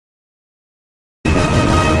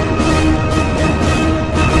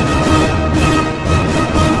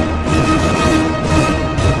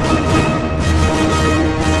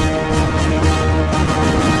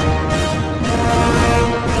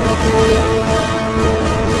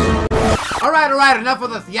Alright, enough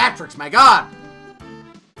of the theatrics, my god!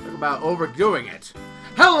 Talk about overdoing it.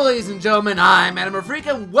 Hello, ladies and gentlemen, I'm Anime Freak,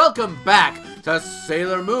 and welcome back to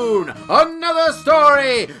Sailor Moon, another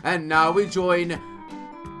story! And now we join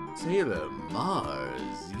Sailor Mars.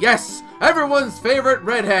 Yes, everyone's favorite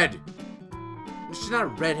redhead. She's not a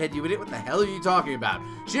redhead, you idiot. What the hell are you talking about?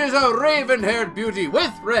 She is a raven-haired beauty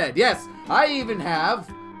with red. Yes, I even have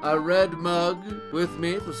a red mug with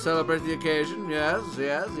me to celebrate the occasion. Yes,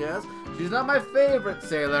 yes, yes. She's not my favorite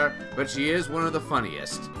sailor, but she is one of the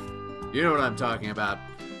funniest. You know what I'm talking about.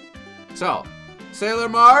 So, Sailor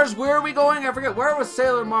Mars, where are we going? I forget. Where was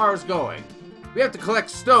Sailor Mars going? We have to collect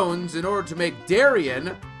stones in order to make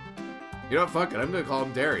Darien. You know what? Fuck it. I'm going to call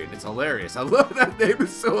him Darien. It's hilarious. I love that name.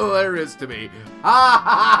 It's so hilarious to me.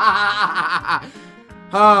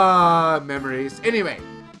 Memories. Anyway,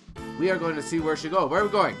 we are going to see where she goes. Where are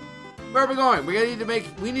we going? Where are we going?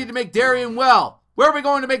 We need to make Darien well. Where are we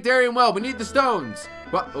going to make Darien well? We need the stones.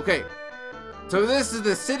 Well, okay. So this is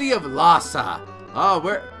the city of Lhasa. Oh,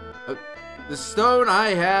 where? The stone I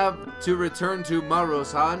have to return to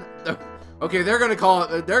Maru-san. Okay, they're gonna call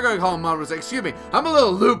him Maru-san. Excuse me, I'm a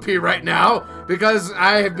little loopy right now because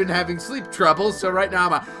I have been having sleep trouble. So right now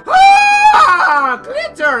I'm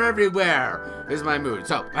glitter everywhere is my mood.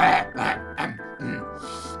 So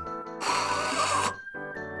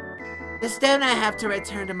the stone I have to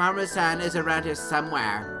return to Maru-san is around here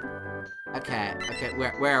somewhere. Okay,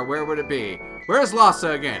 where would it be? Where's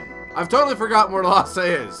Lhasa again? I've totally forgotten where Lhasa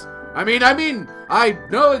is. I mean, I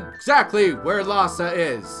know exactly where Lhasa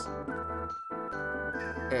is.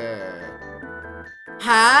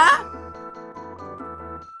 Huh?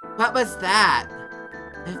 What was that?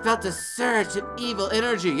 I felt a surge of evil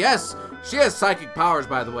energy. Yes, she has psychic powers,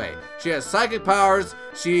 by the way. She has psychic powers.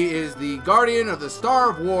 She is the guardian of the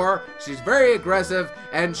Star of War. She's very aggressive,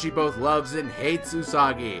 and she both loves and hates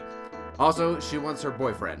Usagi. Also, she wants her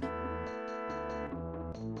boyfriend.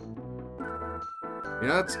 You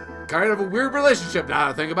know, that's kind of a weird relationship now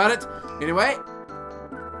that I think about it. Anyway,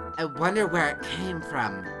 I wonder where it came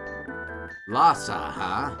from. Lhasa,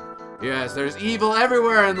 huh? Yes, there's evil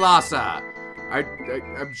everywhere in Lhasa.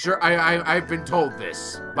 I'm sure I've been told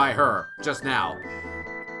this by her just now.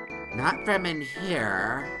 Not from in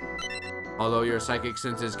here. Although your psychic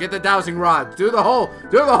senses, get the dowsing rods. Do the whole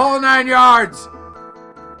 9 yards.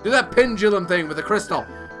 Do that pendulum thing with the crystal.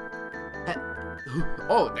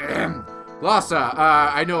 Oh, damn. Lhasa,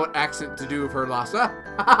 I know what accent to do for Lhasa.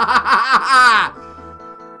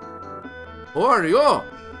 Who are you?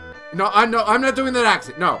 No, I'm not doing that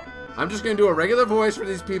accent. No, I'm just gonna do a regular voice for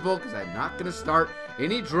these people because I'm not gonna start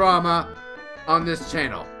any drama on this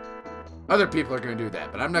channel. Other people are gonna do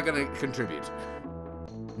that, but I'm not gonna contribute.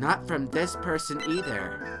 Not from this person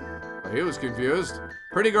either. Well, he was confused.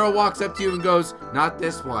 Pretty girl walks up to you and goes, "Not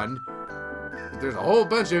this one." There's a whole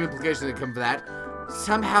bunch of implications that come from that.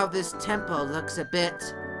 Somehow this temple looks a bit...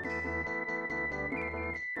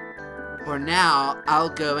 For now, I'll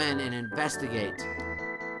go in and investigate.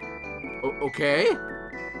 Okay?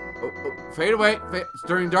 Fade away. It's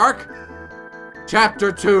turning dark.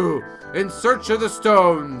 Chapter 2. In Search of the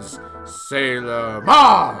Stones. Sailor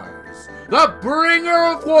Mars. The Bringer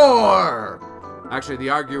of War. Actually,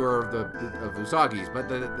 the arguer of Usagi's, but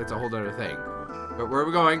that's a whole other thing. But where are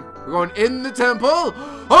we going? We're going in the temple.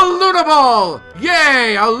 A Luna Ball!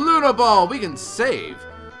 Yay! A Luna Ball! We can save.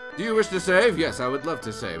 Do you wish to save? Yes, I would love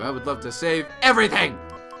to save. I would love to save everything.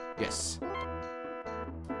 Yes.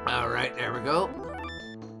 Alright, there we go.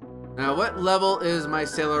 Now, what level is my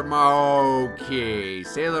Sailor Mars? Okay,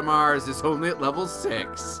 Sailor Mars is only at level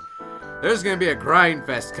 6. There's gonna be a grind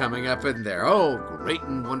fest coming up in there. Oh, great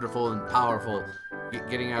and wonderful and powerful.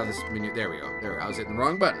 Getting out of this menu. There we go. I was hitting the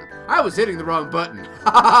wrong button. I was hitting the wrong button.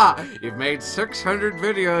 Haha! You've made 600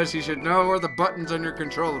 videos. You should know where the buttons on your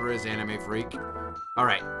controller is, Anime Freak.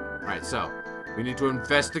 Alright. Alright, so we need to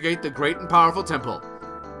investigate the great and powerful temple.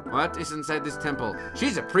 What is inside this temple?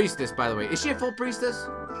 She's a priestess, by the way. Is she a full priestess?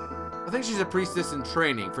 I think she's a priestess in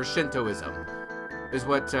training for Shintoism. Is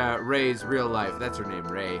what Ray's real life. That's her name,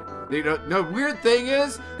 Ray. No, weird thing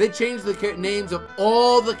is, they changed the names of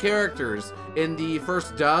all the characters in the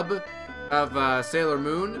first dub of Sailor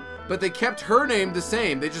Moon, but they kept her name the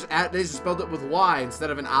same. They just spelled it with Y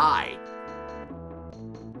instead of an I.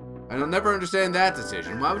 And I'll never understand that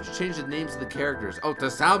decision. Why would you change the names of the characters? Oh, to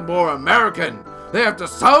sound more American. They have to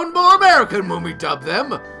sound more American when we dub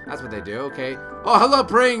them. That's what they do, okay. Oh, hello,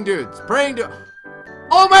 praying dudes. Praying dudes.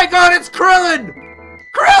 Oh my god, it's Krillin!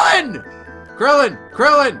 Krillin!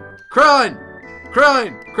 Krillin!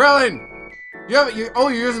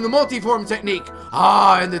 You're using the multi-form technique.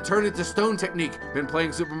 Ah, and the turn into stone technique. Been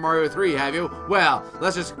playing Super Mario 3, have you? Well,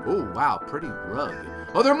 let's just... Oh, wow, pretty rug.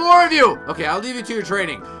 Oh, there are more of you! Okay, I'll leave you to your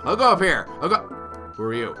training. I'll go up here. I'll go... Who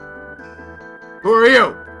are you? Who are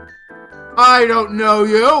you? I don't know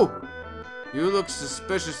you! You look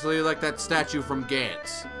suspiciously like that statue from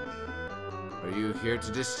Gantz. Are you here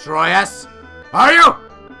to destroy us? Are you?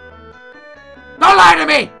 Don't lie to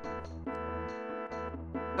me!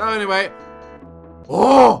 So anyway...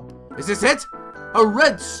 Oh! Is this it? A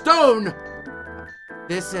red stone!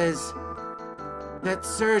 This is... That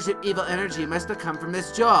surge of evil energy must have come from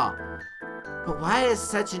this jaw. But why is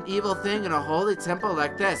such an evil thing in a holy temple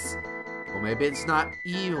like this? Well, maybe it's not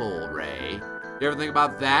evil, Ray. You ever think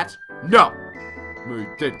about that? No! No, you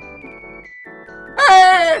didn't.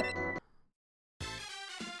 Hey!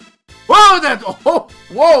 Whoa, that... Oh,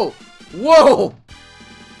 whoa! Whoa!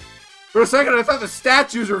 For a second, I thought the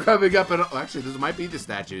statues were coming up and... Oh, actually, this might be the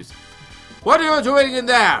statues. What are you doing in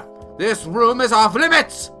there? This room is off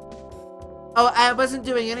limits! Oh, I wasn't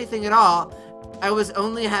doing anything at all. I was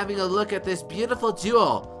only having a look at this beautiful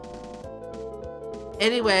jewel.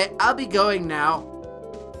 Anyway, I'll be going now.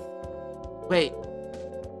 Wait.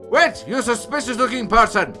 Wait, you suspicious-looking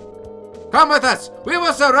person! Come with us! We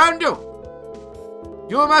will surround you!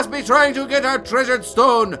 You must be trying to get our treasured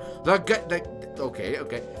stone! Okay.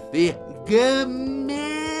 The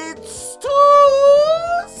Gamitsus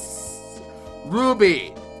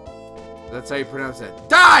Ruby. That's how you pronounce it.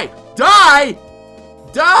 Die! Die!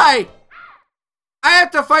 Die! I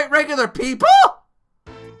have to fight regular people?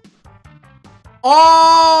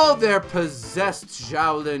 Oh, they're possessed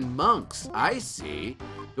Shaolin monks. I see.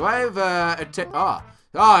 Do I have oh,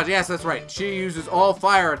 yes, that's right. She uses all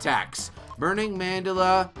fire attacks. Burning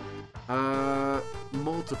Mandala,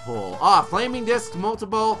 multiple. Ah, flaming disc,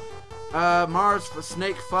 multiple. Mars for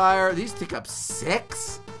snake fire. These take up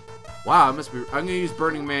 6. Wow, it must be. I'm gonna use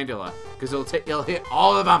Burning Mandala because it'll hit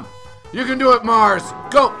all of them. You can do it, Mars.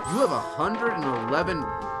 Go. You have 111.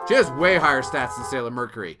 She has way higher stats than Sailor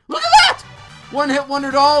Mercury. Look at that! One hit wonder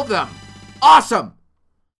to all of them. Awesome.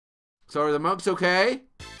 So are the monks okay?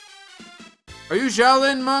 Are you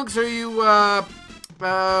Shaolin monks? Or are you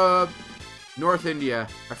North India?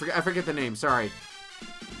 I forget the name. Sorry.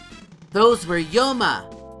 Those were Yoma.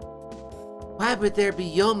 Why would there be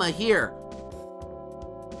Yoma here?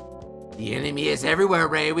 The enemy is everywhere,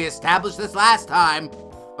 Ray. We established this last time.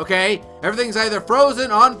 Okay? Everything's either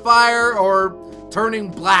frozen, on fire, or turning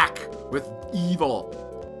black with evil.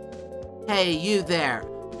 Hey, you there.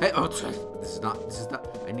 Hey, oh, this is not,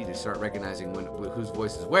 I need to start recognizing whose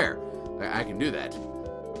voice is where. I can do that.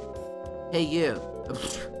 Hey, you.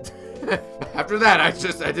 After that, I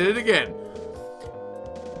did it again.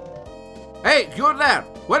 Hey, you there.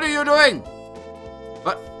 What are you doing?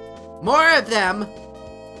 What? More of them?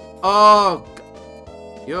 Oh,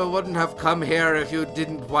 you wouldn't have come here if you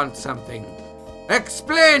didn't want something.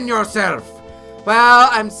 Explain yourself. Well,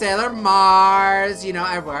 I'm Sailor Mars. You know,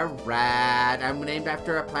 I wear red. I'm named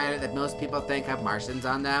after a planet that most people think have Martians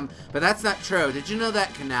on them. But that's not true. Did you know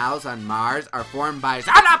that canals on Mars are formed by...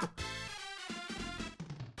 Shut up!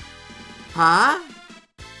 Huh?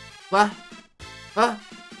 What?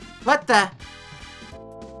 What the?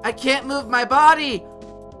 I can't move my body!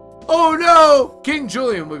 Oh no! King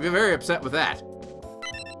Julian would be very upset with that.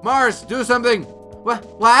 Mars, do something!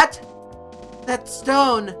 What? That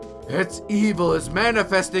stone... Its evil is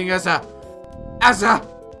manifesting as a...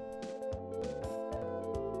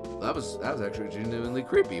 That was actually genuinely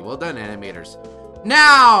creepy. Well done, animators.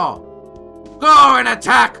 Now! Go and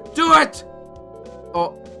attack! Do it!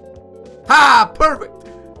 Oh. Ha! Perfect!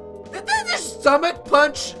 Did they just stomach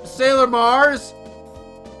punch Sailor Mars?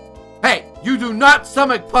 Hey, you do not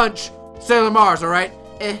stomach punch Sailor Mars, alright?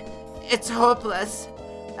 It's hopeless.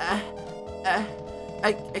 I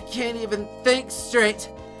can't even think straight.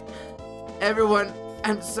 Everyone,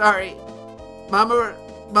 I'm sorry.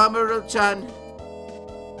 Mamoru-chan.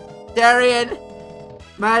 Darian,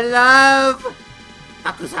 my love.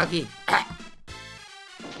 Akusagi.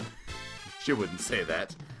 She wouldn't say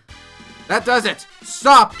that. That does it.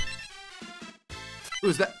 Stop.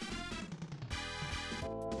 Who's that?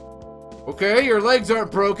 Okay, your legs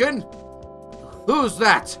aren't broken. Who's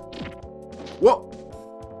that? Whoa.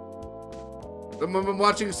 Someone been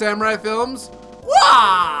watching samurai films?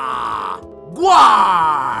 Wah!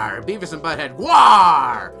 Gwar! Beavis and Butthead,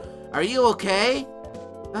 Gwar! Are you okay?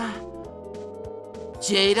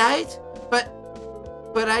 Jadeite?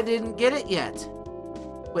 But I didn't get it yet.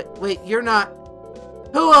 Wait, you're not...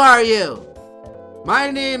 Who are you?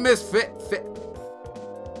 My name is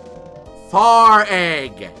Far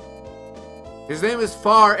Egg. His name is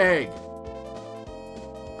Far Egg.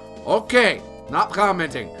 Okay, Not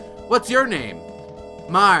commenting. What's your name?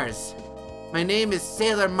 Mars. My name is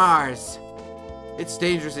Sailor Mars. It's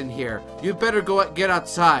dangerous in here. You better get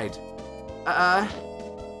outside.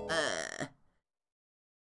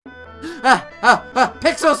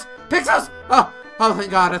 Pixels! Pixels! Oh,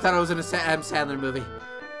 thank God. I thought I was in a Adam Sandler movie.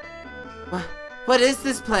 What is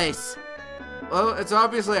this place? Well, it's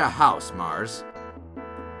obviously a house, Mars.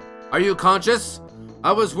 Are you conscious?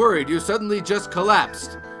 I was worried. You suddenly just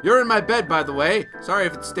collapsed. You're in my bed, by the way. Sorry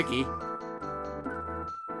if it's sticky.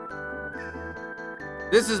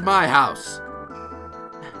 This is my house.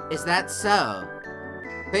 Is that so?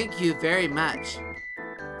 Thank you very much.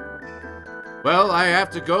 Well, I have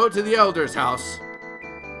to go to the elder's house.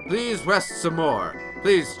 Please rest some more.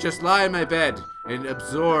 Please just lie in my bed and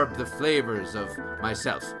absorb the flavors of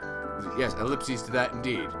myself. Yes, ellipses to that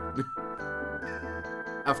indeed.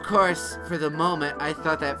 Of course, for the moment, I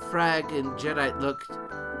thought that Frag and Jedi looked...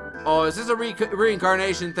 Oh, is this a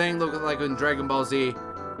reincarnation thing looking like in Dragon Ball Z?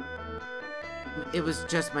 It was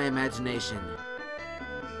just my imagination.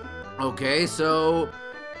 Okay, so...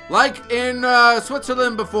 Like in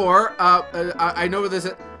Switzerland before, I know where this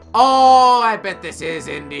is. Oh, I bet this is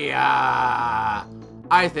India.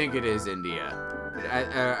 I think it is India.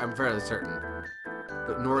 I'm fairly certain.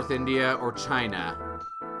 But North India or China.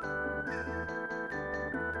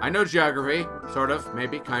 I know geography, sort of,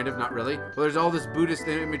 maybe, kind of, not really. Well, there's all this Buddhist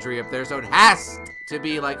imagery up there, so it has to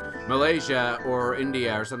be like Malaysia or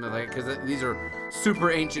India or something like that, because these are super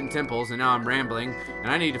ancient temples, and now I'm rambling, and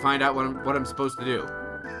I need to find out what I'm supposed to do.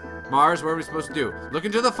 Mars, what are we supposed to do? Look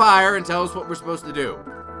into the fire and tell us what we're supposed to do.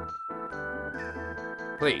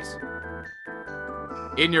 Please.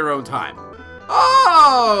 In your own time.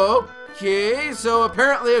 Oh, okay. So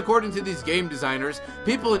apparently, according to these game designers,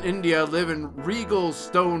 people in India live in regal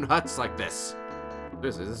stone huts like this.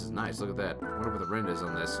 This is nice. Look at that. I wonder what the rent is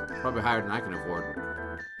on this. Probably higher than I can afford.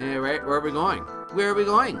 Anyway, where are we going? Where are we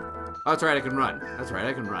going? Oh, that's right. I can run. That's right.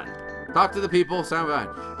 I can run. Talk to the people. Sound fine.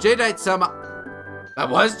 Jadeite Sama. That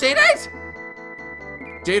was Jadeite?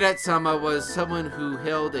 Jadeite Sama was someone who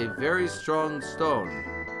held a very strong stone.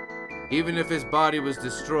 Even if his body was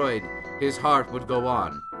destroyed, his heart would go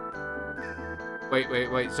on.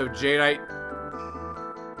 Wait. So Jadeite...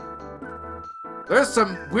 There's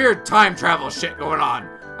some weird time travel shit going on.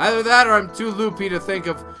 Either that or I'm too loopy to think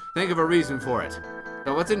of a reason for it.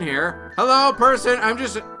 So what's in here? Hello, person. I'm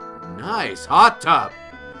just... Nice. Hot tub.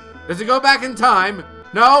 Does it go back in time?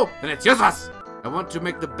 No? Then it's useless. I want to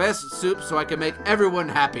make the best soup so I can make everyone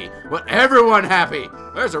happy. Want everyone happy.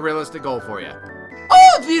 There's a realistic goal for you.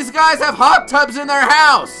 Oh, these guys have hot tubs in their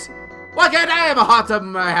house. Why can't I have a hot tub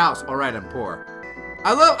in my house? All right, I'm poor.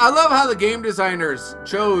 I love how the game designers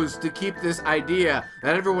chose to keep this idea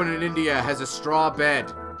that everyone in India has a straw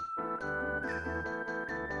bed.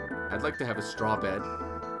 I'd like to have a straw bed.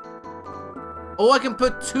 Oh, I can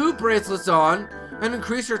put 2 bracelets on and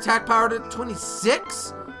increase her attack power to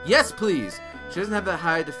 26? Yes, please. She doesn't have that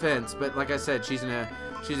high defense, but like I said, she's a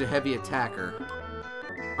heavy attacker.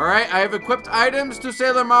 All right, I have equipped items to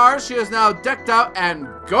Sailor Mars. She is now decked out and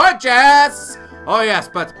gorgeous. Oh yes,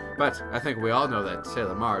 but I think we all know that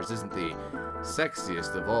Sailor Mars isn't the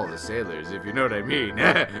sexiest of all the sailors, if you know what I mean.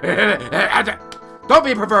 Don't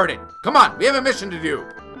be perverted. Come on, we have a mission to do.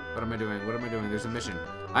 What am I doing? What am I doing? There's a mission.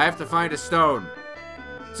 I have to find a stone.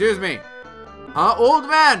 Excuse me. Huh, old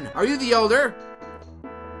man? Are you the elder?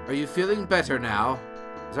 Are you feeling better now?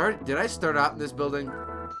 Did I start out in this building?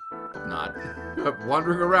 Hope not. I'm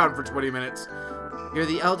wandering around for 20 minutes. You're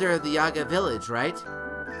the elder of the Yaga village, right?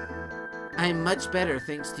 I'm much better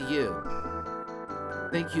thanks to you.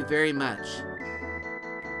 Thank you very much.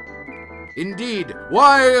 Indeed.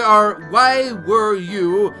 Why were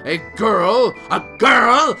you a girl, a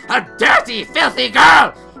dirty, filthy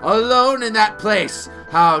girl, alone in that place?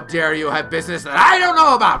 How dare you have business that I don't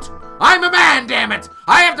know about? I'm a man, damn it!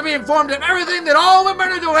 I have to be informed of everything that all women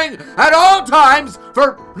are doing at all times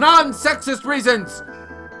for non-sexist reasons.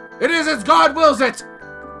 It is as God wills it.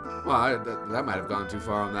 Well, that might have gone too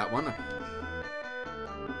far on that one.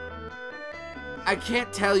 I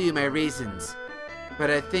can't tell you my reasons, but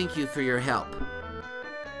I thank you for your help.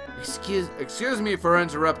 Excuse me for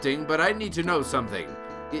interrupting, but I need to know something.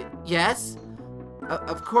 Yes?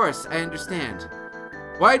 Of course, I understand.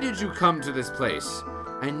 Why did you come to this place?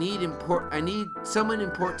 I need someone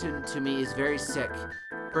important to me is very sick.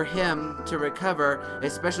 For him to recover, a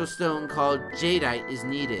special stone called Jadeite is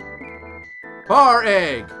needed. Far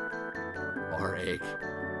egg. Far egg.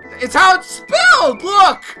 It's how it's spelled!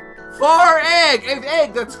 Look! Far egg! An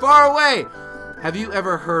egg that's far away! Have you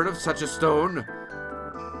ever heard of such a stone?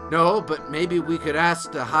 No, but maybe we could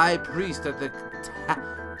ask the high priest at the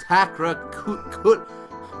I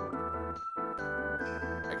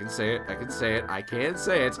can say it. I can't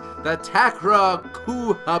say it. The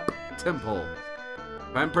Takrakuhup Temple.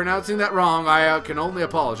 If I'm pronouncing that wrong, I can only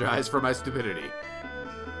apologize for my stupidity.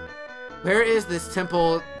 Where is this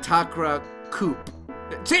temple Takrakup?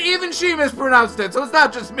 Even she mispronounced it, so it's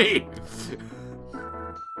not just me.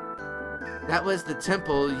 That was the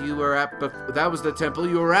temple you were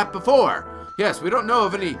at before. Yes, we don't know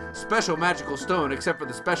of any special magical stone except for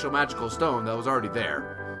the special magical stone that was already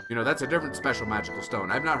there. You know, that's a different special magical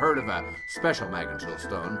stone. I've not heard of a special magical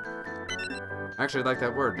stone. Actually, I like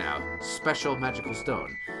that word now. Special magical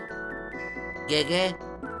stone. Gege?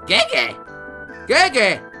 Gege!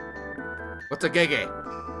 Gege! What's a Gege?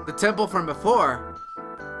 The temple from before.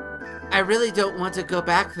 I really don't want to go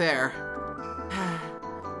back there.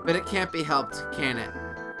 But it can't be helped, can it?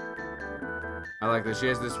 I like that. She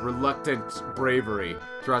has this reluctant bravery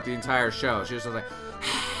throughout the entire show. She's just like,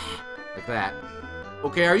 like that.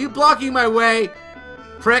 Okay, are you blocking my way,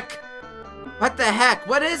 prick? What the heck?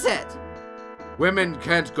 What is it? Women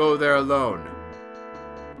can't go there alone.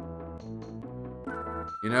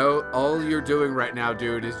 You know, all you're doing right now,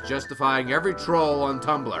 dude, is justifying every troll on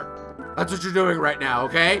Tumblr. That's what you're doing right now,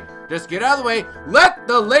 okay? Just get out of the way. Let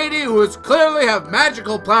the lady who is clearly have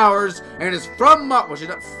magical powers and is from Mars. Well, she's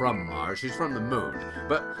not from Mars. She's from the moon.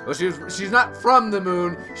 But well, she's not from the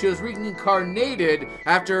moon. She was reincarnated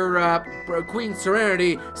after Queen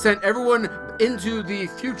Serenity sent everyone into the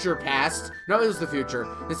future past. No, it was the future.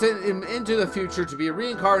 They sent him into the future to be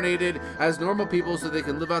reincarnated as normal people so they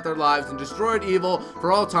can live out their lives and destroyed evil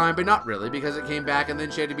for all time, but not really because it came back and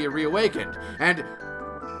then she had to be reawakened. And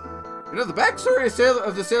you know, the backstory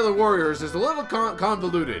of the Sailor Warriors is a little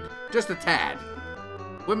convoluted. Just a tad.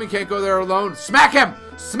 Women can't go there alone. Smack him!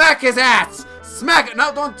 Smack his ass! Smack it!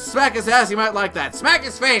 No, don't smack his ass. He might like that. Smack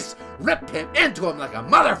his face! Rip him into him like a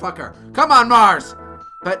motherfucker! Come on, Mars!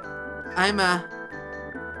 But I'm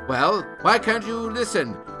Well, why can't you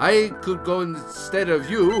listen? I could go instead of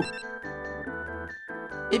you.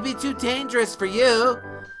 It'd be too dangerous for you.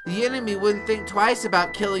 The enemy wouldn't think twice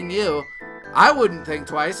about killing you. I wouldn't think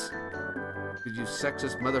twice. You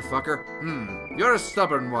sexist motherfucker. You're a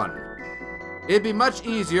stubborn one. It'd be much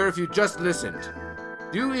easier if you just listened.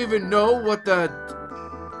 Do you even know what the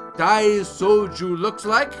Dai Soju looks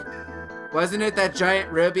like? Wasn't it that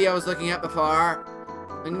giant ruby I was looking at before?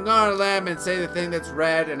 I can go on a limb and say the thing that's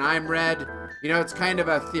red and I'm red. You know, it's kind of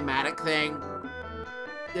a thematic thing.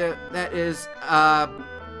 Yeah, that is, I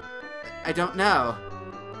don't know.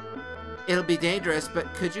 It'll be dangerous,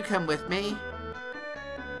 but could you come with me?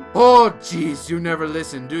 Oh, jeez, you never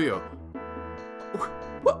listen, do you?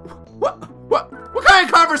 What kind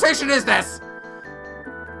of conversation is this?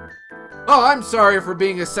 Oh, I'm sorry for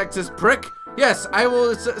being a sexist prick. Yes, I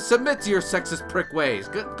will submit to your sexist prick ways.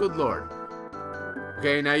 Good lord.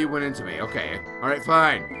 Okay, now you went into me. Okay, all right,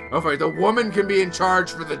 fine. Oh, fine. The woman can be in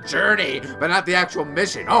charge for the journey, but not the actual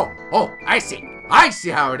mission. Oh, I see. I see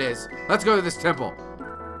how it is. Let's go to this temple.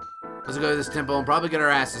 Let's go to this temple and probably get our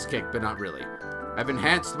asses kicked, but not really. I've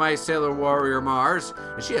enhanced my Sailor Warrior Mars,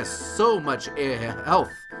 and she has so much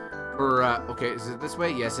health. For okay, is it this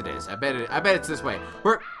way? Yes, it is. I bet it's this way.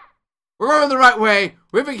 We're going the right way.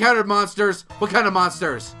 We've encountered monsters. What kind of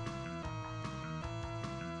monsters?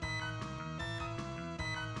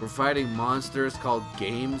 We're fighting monsters called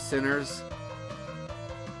game sinners.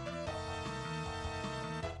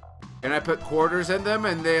 Can I put quarters in them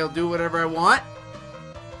and they'll do whatever I want?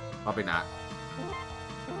 Probably not.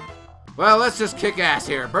 Well, let's just kick ass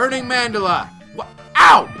here. Burning Mandala. What?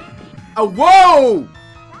 Ow! Oh, whoa!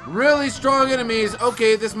 Really strong enemies.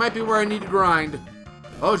 Okay, this might be where I need to grind.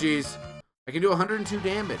 Oh, geez. I can do 102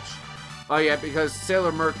 damage. Oh, yeah, because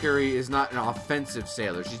Sailor Mercury is not an offensive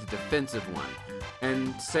sailor. She's a defensive one.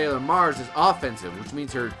 And Sailor Mars is offensive, which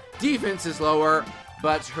means her defense is lower,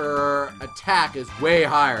 but her attack is way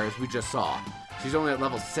higher, as we just saw. She's only at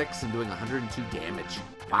level 6 and doing 102 damage.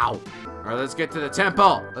 Wow. All right, let's get to the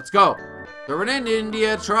temple. Let's go. So we're in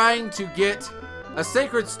India trying to get a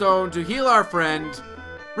sacred stone to heal our friend,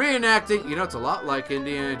 reenacting, you know, it's a lot like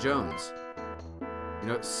Indiana Jones. You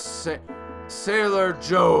know, Sailor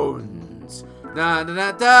Jones. Da da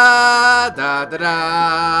da da da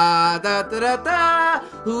da da da da da.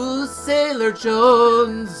 Who's Sailor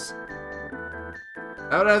Jones?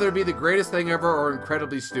 That would either be the greatest thing ever or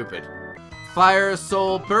incredibly stupid. Fire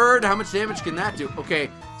Soul Bird, how much damage can that do? Okay,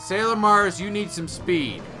 Sailor Mars, you need some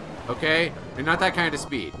speed. Okay? And not that kind of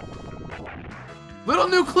speed. Little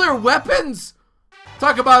nuclear weapons?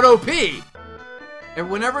 Talk about OP. And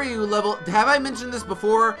whenever you level, have I mentioned this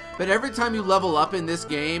before? But every time you level up in this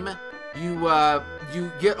game, you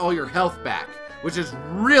get all your health back. which is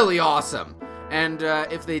really awesome. And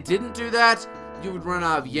if they didn't do that, you would run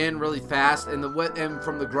out of yen really fast, and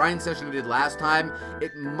from the grind session we did last time,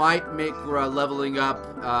 it might make leveling up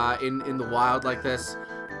in the wild like this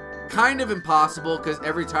kind of impossible, because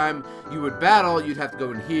every time you would battle, you'd have to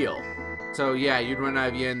go and heal. So yeah, you'd run out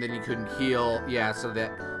of yen, then you couldn't heal. Yeah, so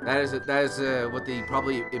that is what they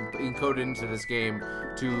probably encoded into this game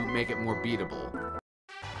to make it more beatable.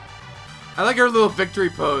 I like her little victory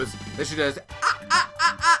pose that she does. Ah, ah,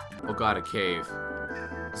 ah, ah. Oh god, a cave.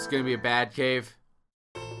 This is gonna be a bad cave.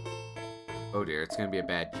 Oh dear, it's gonna be a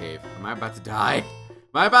bad cave. Am I about to die?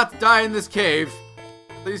 Am I about to die in this cave?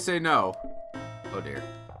 Please say no. Oh dear.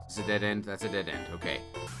 Is this a dead end? That's a dead end. Okay.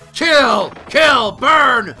 Kill! Kill!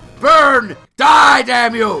 Burn! Burn! Die,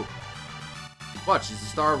 damn you! What? She's the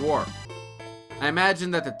Star of War. I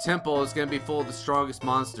imagine that the temple is gonna be full of the strongest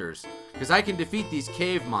monsters, because I can defeat these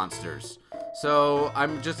cave monsters. So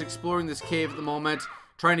I'm just exploring this cave at the moment,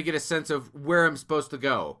 trying to get a sense of where I'm supposed to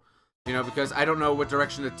go. You know, because I don't know what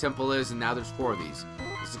direction the temple is, and now there's 4 of these.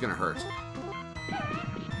 This is gonna hurt.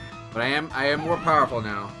 But I am more powerful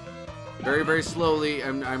now. Very, very slowly,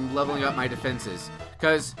 I'm leveling up my defenses.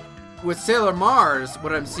 Because with Sailor Mars,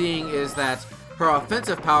 what I'm seeing is that her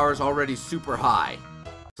offensive power is already super high.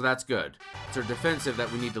 So that's good. It's her defensive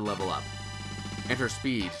that we need to level up. And her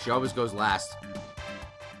speed. She always goes last.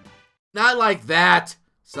 Not like that!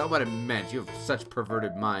 It's not what I meant. You have such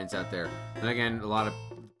perverted minds out there. And again, a lot of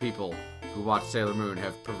people who watch Sailor Moon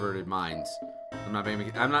have perverted minds. I'm not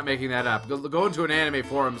making that up. Go into an anime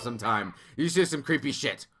forum sometime. You see some creepy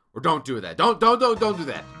shit. Or don't do that. Don't do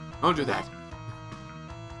that. Don't do that.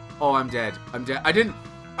 Oh, I'm dead. I'm dead. I didn't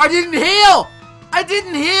heal! I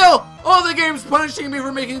didn't heal! Oh, the game's punishing me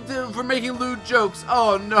for making lewd jokes.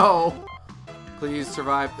 Oh no. Please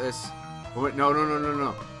survive this. Oh, wait,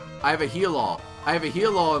 no. I have a heal all. I have a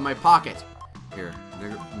heal all in my pocket. Here,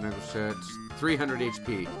 300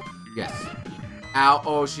 HP. Yes. Ow.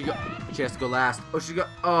 Oh, she has to go last.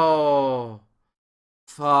 Oh.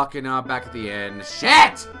 Fucking now I'm back at the end.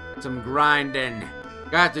 Shit! Some grinding.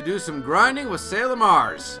 Got to do some grinding with Sailor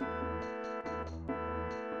Mars.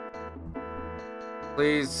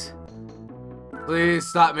 Please. Please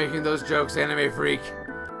stop making those jokes, anime freak.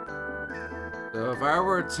 So if I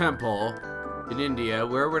were a temple in India,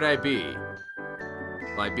 where would I be?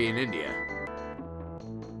 Well, I'd be in India.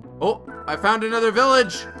 Oh, I found another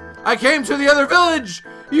village! I came to the other village!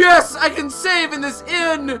 Yes, I can save in this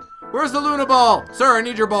inn! Where's the Luna ball? Sir, I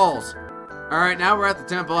need your balls. Alright, now we're at the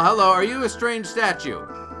temple. Hello, are you a strange statue?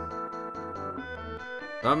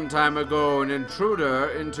 Some time ago, an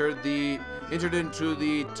intruder entered into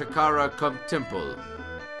the Takara temple.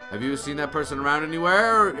 Have you seen that person around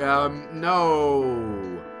anywhere?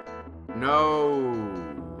 No. No.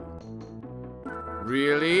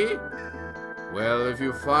 Really? Well, if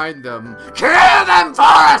you find them, kill them for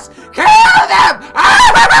us! Kill them!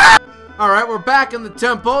 Alright, we're back in the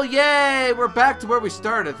temple. Yay! We're back to where we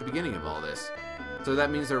started at the beginning of all this. So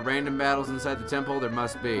that means there are random battles inside the temple? There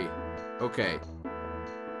must be. Okay.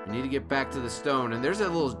 We need to get back to the stone. And there's a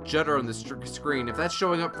little judder on the screen. If that's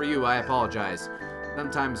showing up for you, I apologize.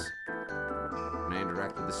 Sometimes... Can I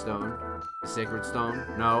interact with the stone? The sacred stone?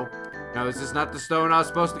 No. No, is this not the stone I was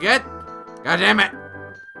supposed to get? God damn it!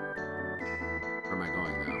 Where am I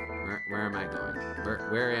going, though? Where am I going?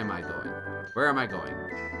 Where am I going? Where am I going?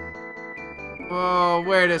 Oh,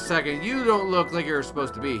 wait a second. You don't look like you're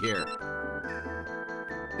supposed to be here.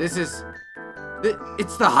 This is...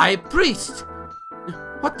 It's the High Priest!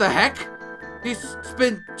 What the heck? He's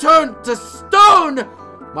been turned to stone!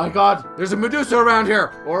 My god, there's a Medusa around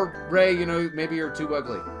here! Or, Ray, you know, maybe you're too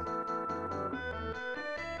ugly.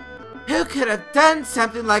 Who could have done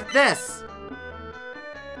something like this?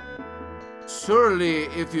 Surely,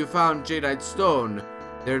 if you found jadeite stone,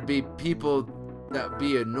 there'd be people that'd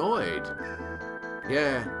be annoyed.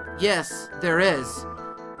 Yeah. Yes, there is.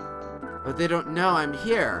 But they don't know I'm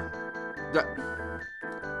here.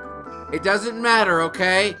 It doesn't matter,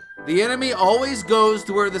 okay? The enemy always goes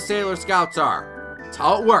to where the Sailor Scouts are. That's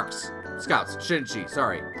how it works. Scouts. Shinshi,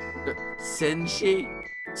 sorry. Senshi?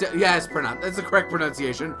 Yeah, that's the correct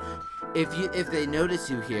pronunciation. If they notice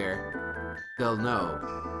you here, they'll know.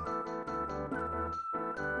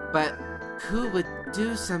 But who would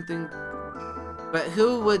do something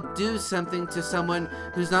to someone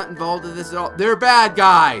who's not involved in this at all? They're bad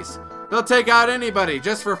guys! They'll take out anybody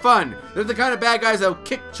just for fun. They're the kind of bad guys that'll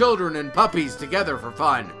kick children and puppies together for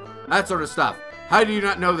fun. That sort of stuff. How do you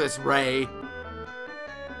not know this, Ray?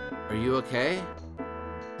 Are you okay?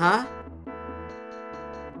 Huh?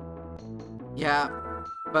 Yeah,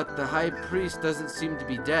 but the High Priest doesn't seem to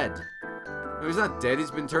be dead. No, he's not dead.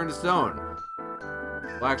 He's been turned to stone.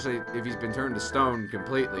 Well, actually, if he's been turned to stone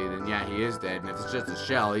completely, then yeah, he is dead. And if it's just a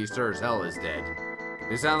shell, he sure as hell is dead.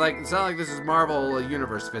 It sounds like this is Marvel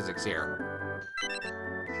Universe physics here.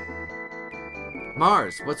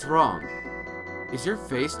 Mars, what's wrong? Is your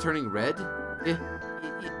face turning red?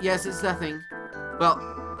 Yes, it's nothing. Well,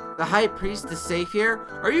 the High Priest is safe here?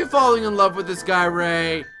 Are you falling in love with this guy,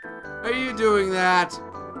 Ray? Are you doing that?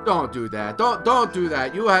 Don't do that. Don't do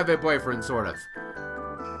that. You have a boyfriend, sort of.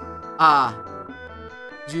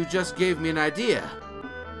 You just gave me an idea.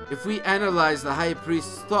 If we analyze the High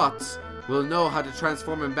Priest's thoughts, we'll know how to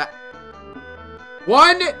transform him back.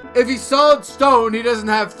 One, if he's solid stone, he doesn't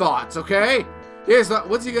have thoughts, okay?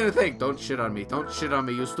 What's he gonna think? Don't shit on me. Don't shit on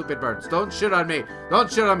me, you stupid birds. Don't shit on me. Don't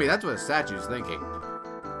shit on me. That's what a statue's thinking.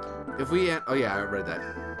 If we... Oh, yeah, I read that.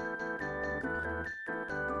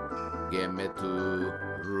 Give me to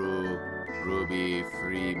Ruby.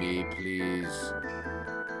 Free me, please.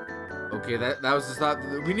 Okay, that was his thought.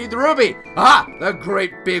 We need the ruby! Ah! The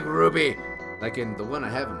great big ruby! Like in the one I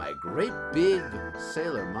have in my great big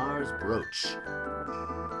Sailor Mars brooch.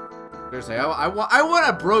 Seriously, I want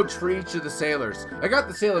a brooch for each of the sailors. I got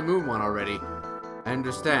the Sailor Moon one already. I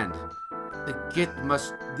understand. The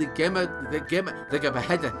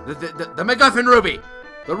MacGuffin Ruby!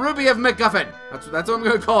 The Ruby of MacGuffin! That's what I'm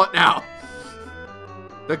gonna call it now.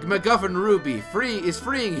 The MacGuffin Ruby is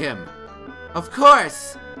freeing him. Of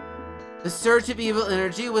course! The surge of evil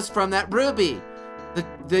energy was from that ruby.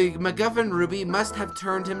 The MacGuffin Ruby must have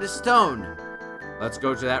turned him to stone. Let's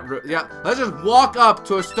go to that yeah, let's just walk up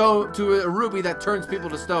to a ruby that turns people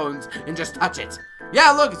to stones and just touch it.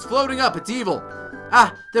 Yeah, look, it's floating up. It's evil.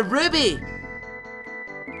 Ah, the ruby!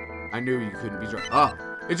 I knew you couldn't be drunk. Oh,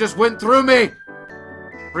 it just went through me!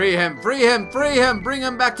 Free him, free him, free him! Bring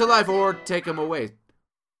him back to life or take him away.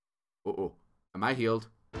 Uh-oh. Am I healed?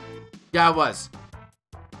 Yeah, I was.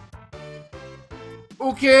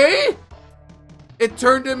 Okay! It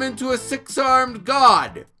turned him into a six-armed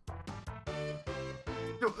god.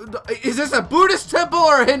 Is this a Buddhist temple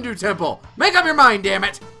or a Hindu temple? Make up your mind, damn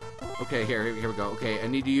it! Okay, here we go. Okay, I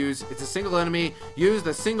need to use... It's a single enemy. Use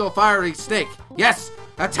the single fiery snake. Yes!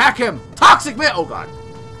 Attack him! Toxic mist! Oh, God.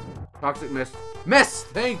 Toxic mist. Miss!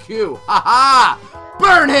 Thank you! Ha-ha!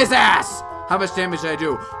 Burn his ass! How much damage did I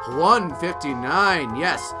do? 159.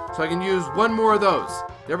 Yes. So I can use one more of those.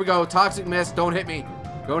 There we go. Toxic mist. Don't hit me.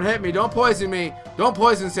 Don't hit me. Don't poison me. Don't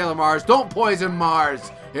poison Sailor Mars. Don't poison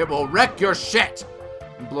Mars. It will wreck your shit.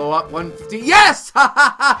 And blow up 150. Yes! Ha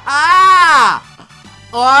ha ha ha!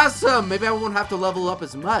 Awesome. Maybe I won't have to level up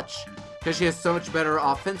as much because she has so much better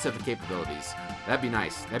offensive capabilities. That'd be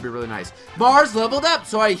nice. That'd be really nice. Mars leveled up,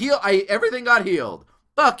 so everything got healed.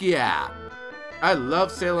 Fuck yeah. I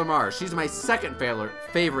love Sailor Mars. She's my second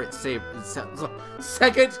favorite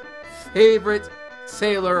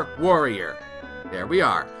Sailor warrior. There we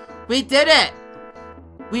are. We did it!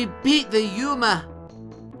 We beat the Yuma.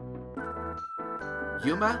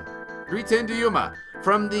 Yuma? 310 to Yuma.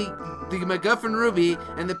 From the MacGuffin Ruby,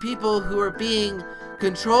 and the people who are being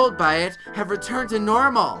controlled by it have returned to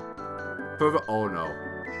normal. Oh no.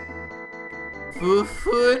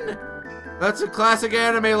 Fufun? That's a classic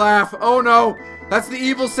anime laugh. Oh no! That's the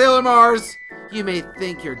evil Sailor Mars! You may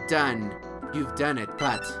think you're done. You've done it,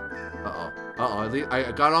 but... Uh-oh. Uh-oh.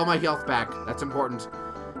 I got all my health back. That's important.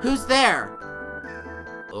 Who's there?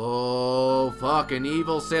 Oh, fucking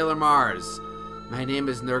evil Sailor Mars. My name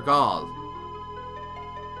is Nergal.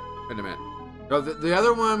 Wait a minute. No, the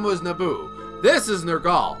other one was Naboo. This is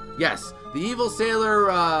Nergal. Yes. The evil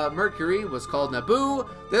Sailor Mercury was called Naboo.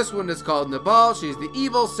 This one is called Nabal. She's the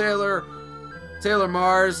evil Sailor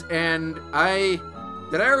Mars. And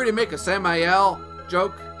did I already make a Samael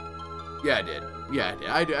joke? Yeah, I did. Yeah,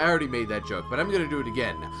 I did. I already made that joke, but I'm going to do it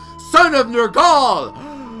again. Son of Nergal!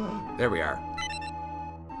 There we are.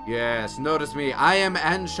 Yes, notice me. I am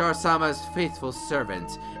Anshar-sama's faithful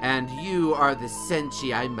servant, and you are the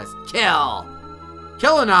Senshi I must kill.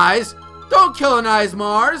 Killanize? Don't killanize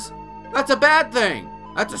Mars! That's a bad thing.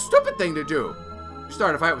 That's a stupid thing to do. You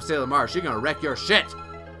start a fight with Sailor Mars, she's gonna wreck your shit.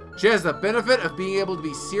 She has the benefit of being able to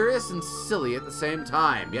be serious and silly at the same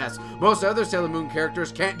time. Yes, most other Sailor Moon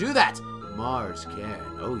characters can't do that. Mars can.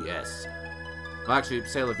 Oh, yes. Well, actually,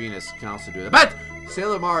 Sailor Venus can also do that. But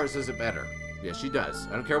Sailor Mars does it better. Yes, she does.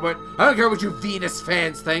 I don't care what you Venus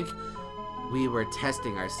fans think. We were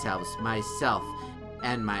testing ourselves, myself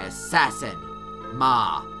and my assassin,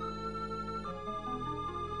 Ma.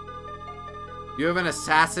 You have an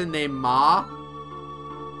assassin named Ma?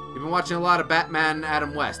 You've been watching a lot of Batman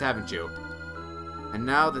Adam West, haven't you? And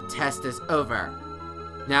now the test is over.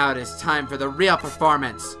 Now it is time for the real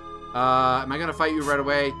performance. Am I gonna fight you right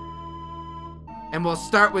away? And we'll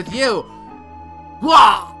start with you.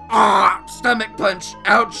 Wah! Ah! Stomach punch.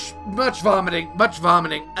 Ouch. Much vomiting. Much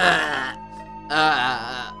vomiting.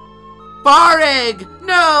 Far egg!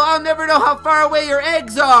 No! I'll never know how far away your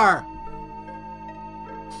eggs are!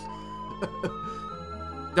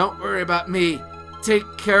 Don't worry about me.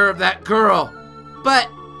 Take care of that girl. But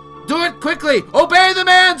do it quickly! Obey the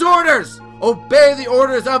man's orders! Obey the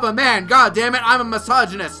orders of a man! God damn it, I'm a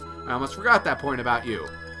misogynist! I almost forgot that point about you.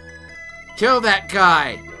 Kill that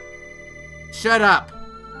guy! Shut up!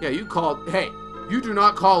 Yeah, you called... Hey, you do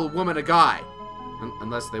not call a woman a guy.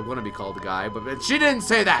 Unless they want to be called a guy, but she didn't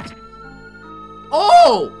say that!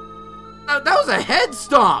 Oh! That was a head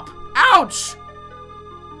stomp! Ouch!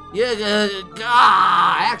 Yeah,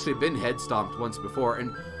 I actually been head stomped once before.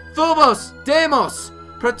 And Phobos, Deimos,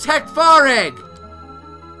 protect Fareg!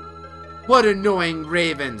 What annoying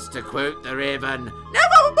ravens, to quote the raven.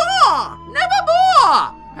 Never more! Never more!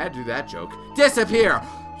 I had to do that joke. Disappear!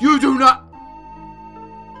 You do not...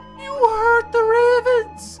 You hurt the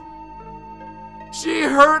ravens! She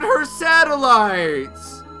hurt her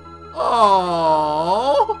satellites!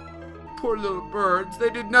 Oh, poor little birds. They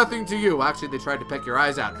did nothing to you. Actually, they tried to peck your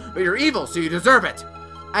eyes out. But you're evil, so you deserve it.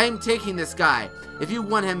 I am taking this guy. If you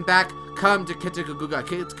want him back, come to Kitagaguga.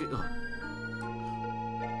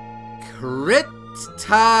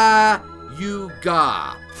 Krita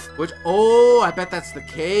Yuga. Which, oh, I bet that's the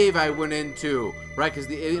cave I went into. Right, because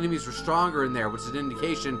the enemies were stronger in there, which is an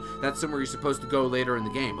indication that's somewhere you're supposed to go later in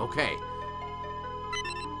the game. Okay.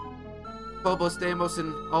 Phobos, Deimos,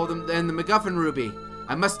 and all of them, and the MacGuffin Ruby.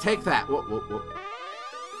 I must take that. Whoa, whoa, whoa.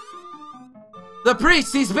 The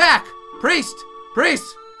priest, he's back! Priest!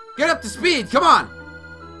 Priest! Get up to speed, come on!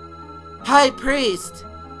 High Priest!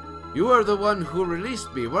 You are the one who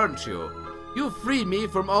released me, weren't you? You freed me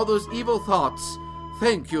from all those evil thoughts.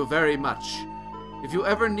 Thank you very much. If you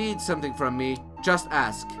ever need something from me, just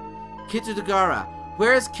ask. Kitudagara.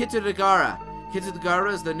 Where is Kitudagara?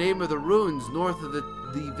 Kitudagara is the name of the ruins north of the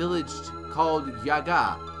village called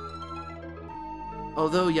Yaga.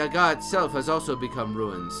 Although Yaga itself has also become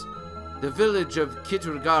ruins. The village of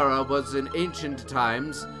Kitudagara was in ancient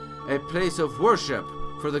times a place of worship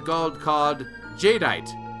for the god called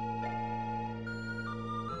Jadeite.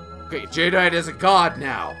 Okay, Jadeite is a god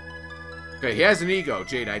now. Okay, he has an ego,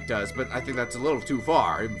 Jadeite does, but I think that's a little too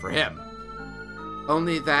far, even for him.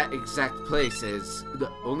 Only that exact place is...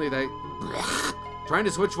 Only that... Trying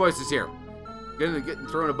to switch voices here. Getting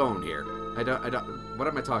thrown a bone here. I don't... What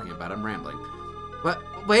am I talking about? I'm rambling. But,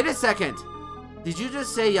 wait a second. Did you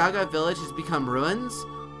just say Yaga Village has become ruins?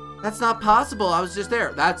 That's not possible. I was just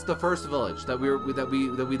there. That's the first village that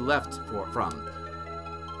we left from.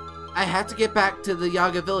 I had to get back to the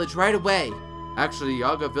Yaga Village right away. Actually,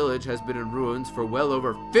 Yaga Village has been in ruins for well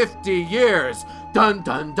over 50 years. Dun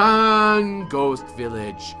dun dun! Ghost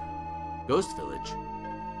Village. Ghost Village?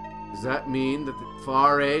 Does that mean that the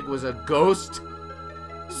Far Egg was a ghost?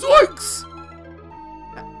 Zoinks!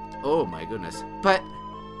 Oh my goodness. But,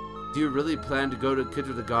 do you really plan to go to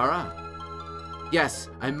Kitudagara? Yes,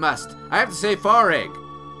 I must. I have to say Far Egg.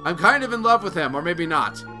 I'm kind of in love with him, or maybe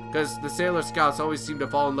not. Because the Sailor Scouts always seem to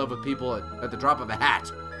fall in love with people at the drop of a hat.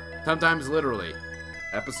 Sometimes literally.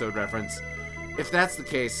 Episode reference. If that's the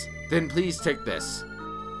case, then please take this.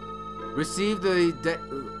 Receive the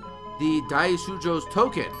Daishujo's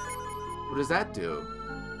token. What does that do?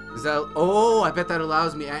 Is that... Oh, I bet that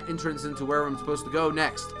allows me entrance into where I'm supposed to go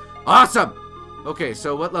next. Awesome! Okay,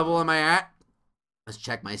 so what level am I at? Let's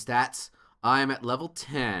check my stats. I'm at level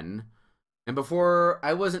 10. And before,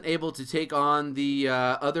 I wasn't able to take on the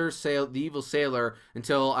the evil sailor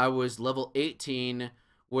until I was level 18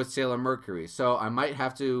 with Sailor Mercury. So I might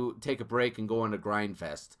have to take a break and go on a grind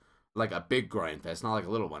fest. Like a big grind fest, not like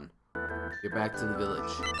a little one. Get back to the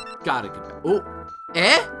village. Gotta get back. Oh!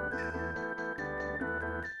 Eh?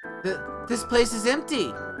 This place is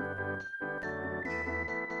empty.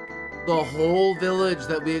 The whole village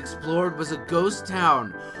that we explored was a ghost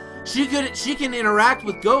town. She can interact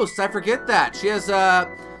with ghosts. I forget that. She has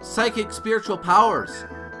psychic spiritual powers.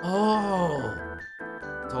 Oh.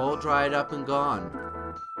 It's all dried up and gone.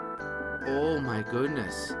 Oh my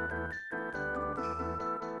goodness.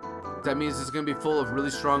 That means it's going to be full of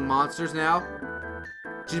really strong monsters now?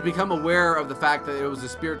 She's become aware of the fact that it was a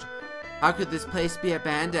spiritual... How could this place be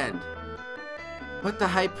abandoned? What the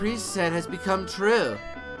High Priest said has become true.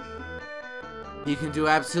 He can do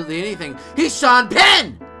absolutely anything. He's Sean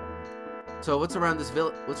Penn! So what's around this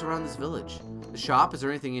village? What's around this village? The shop? Is there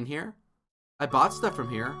anything in here? I bought stuff from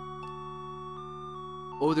here.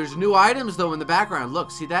 Oh, there's new items though in the background. Look,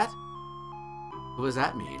 see that? What does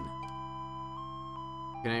that mean?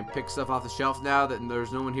 Can I pick stuff off the shelf now that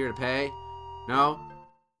there's no one here to pay? No?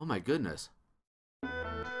 Oh my goodness.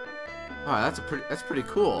 Oh, that's pretty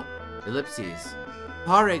cool. Ellipses.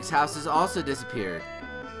 Fareg's house has also disappeared.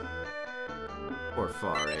 Poor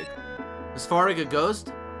Fareg. Is Fareg a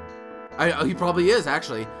ghost? Oh, he probably is,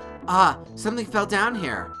 actually. Ah, something fell down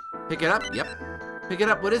here. Pick it up? Yep. Pick it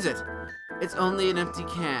up. What is it? It's only an empty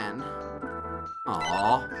can.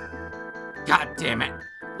 Aww. God damn it.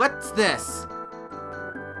 What's this?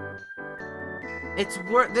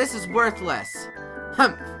 This is worthless.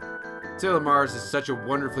 Humph. Sailor Mars is such a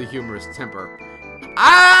wonderfully humorous temper.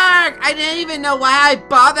 Arrgh! I didn't even know why I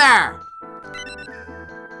bother!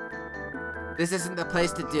 This isn't the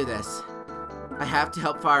place to do this. I have to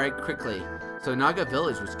help Fareg quickly. So Naga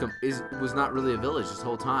Village was not really a village this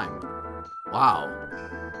whole time. Wow.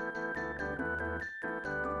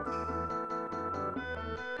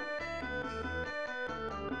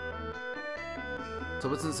 So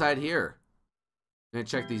what's inside here? I'm gonna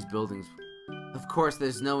check these buildings. Of course,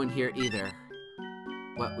 there's no one here either.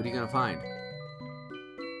 What are you gonna find?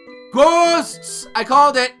 Ghosts! I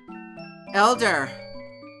called it! Elder.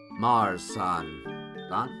 Mars-san.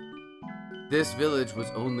 This village was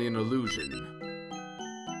only an illusion.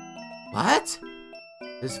 What?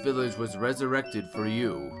 This village was resurrected for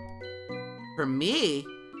you. For me?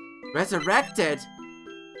 Resurrected?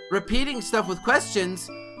 Repeating stuff with questions?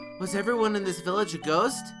 Was everyone in this village a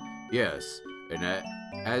ghost? Yes, and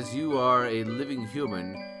as you are a living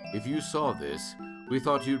human, if you saw this, we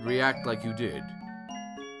thought you'd react like you did.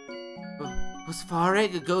 Was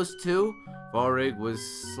Fareg a ghost too? Fareg was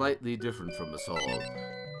slightly different from us all.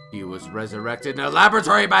 He was resurrected in a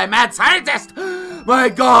laboratory by a mad scientist! My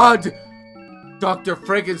God! Dr.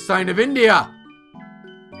 Frankenstein of India!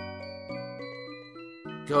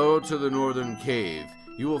 Go to the northern cave.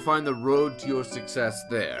 You will find the road to your success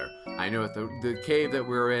there. I know it, the cave that we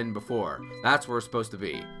were in before. That's where we're supposed to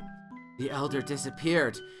be. The elder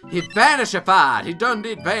disappeared. He vanished. He done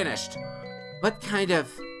did vanished. What kind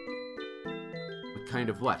of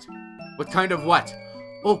what? What kind of what?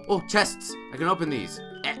 Oh, chests. I can open these.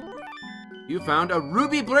 You found a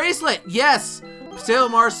ruby bracelet. Yes. Sailor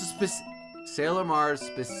Mars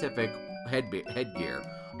specific headgear.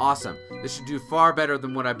 Awesome. This should do far better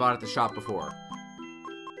than what I bought at the shop before.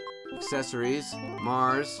 Accessories.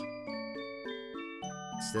 Mars.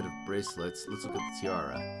 Instead of bracelets, let's look at the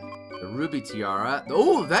tiara. The ruby tiara.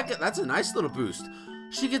 Oh, that's a nice little boost.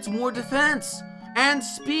 She gets more defense and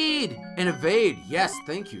speed and evade. Yes,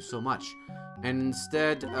 thank you so much. And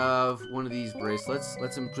instead of one of these bracelets,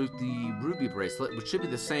 let's improve the ruby bracelet, which should be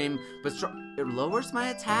the same, but it lowers my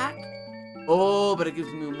attack? Oh, but it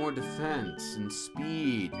gives me more defense and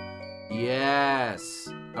speed. Yes.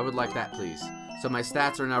 I would like that, please. So my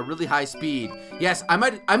stats are now really high speed. Yes, I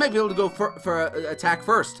might be able to go for attack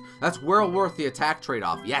first. That's well worth the attack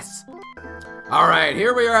trade-off. Yes. All right,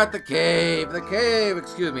 here we are at the cave. The cave.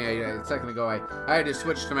 Excuse me. A second ago, I had to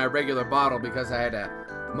switch to my regular bottle because I had a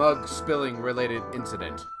mug spilling related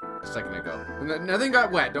incident a second ago. Nothing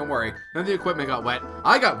got wet. Don't worry. None of the equipment got wet.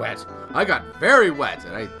 I got wet. I got very wet.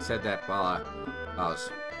 And I said that while I was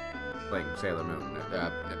playing Sailor Moon.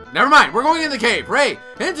 Never mind. We're going in the cave. Ray,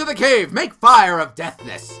 into the cave. Make fire of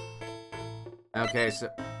deathness. Okay, so.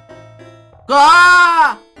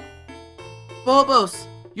 Ah! Phobos,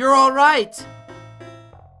 you're all right.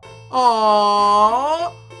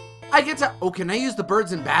 Oh, I get to. Oh, can I use the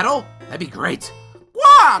birds in battle? That'd be great.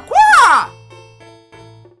 Quah, quah!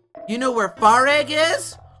 You know where Fareg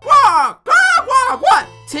is? Quah, quah, quah, what?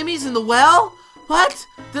 Timmy's in the well? What?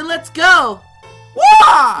 Then let's go.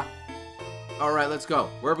 Quah! All right, let's go.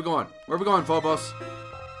 Where are we going? Where are we going, Phobos?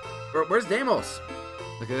 Where's Deimos?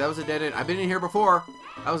 Okay, that was a dead end. I've been in here before.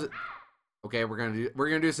 That was it. Okay, we're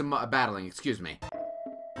gonna do some battling. Excuse me.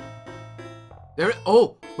 There.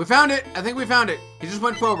 Oh, we found it. I think we found it. He just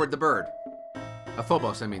went forward. The bird.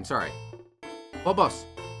 Phobos. I mean, sorry. Phobos.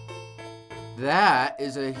 That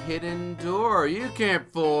is a hidden door. You can't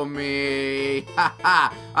fool me. Ha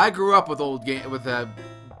ha. I grew up with 8-bit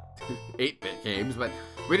games, but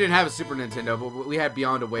we didn't have a Super Nintendo, but we had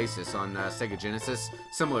Beyond Oasis on Sega Genesis.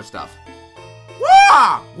 Similar stuff.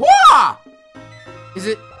 Wah! Wah! Is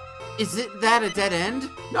it that a dead end?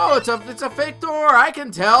 No, it's a fake door. I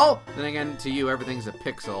can tell. Then again, to you, everything's a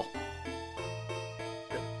pixel.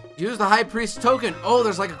 Use the High Priest token. Oh,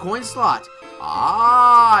 there's like a coin slot.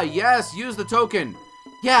 Ah, yes, use the token.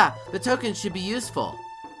 Yeah, the token should be useful.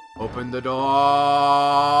 Open the door.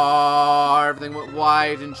 Everything went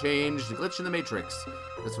wide and changed. The glitch in the Matrix.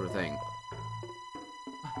 That sort of thing.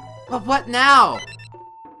 But what now?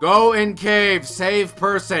 Go in cave. Save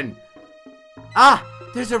person. Ah,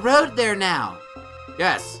 there's a road there now.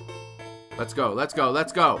 Yes. Let's go. Let's go.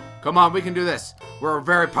 Let's go. Come on, we can do this. We're a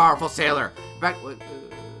very powerful sailor. In fact,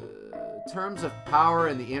 terms of power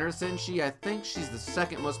in the inner Senshi, I think she's the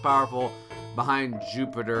second most powerful behind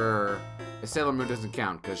Jupiter. Sailor Moon doesn't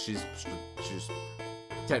count because she's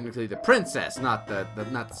technically the princess, not the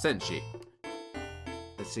Senshi.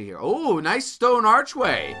 Let's see here. Oh, nice stone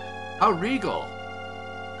archway. How regal.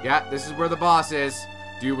 Yeah, this is where the boss is.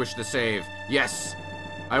 Do you wish to save? Yes.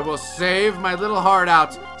 I will save my little heart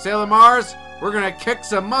out. Sailor Mars, we're gonna kick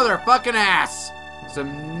some motherfucking ass.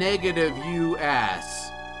 Some negative you ass.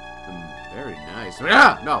 Very nice.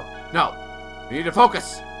 Ah, no. We need to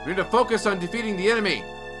focus. We need to focus on defeating the enemy.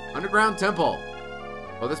 Underground temple.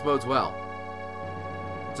 Oh, this bodes well.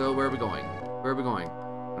 So where are we going? Where are we going?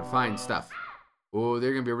 I'm gonna find stuff. Oh,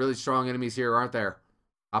 they're gonna be really strong enemies here, aren't there?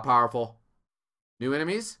 How powerful? New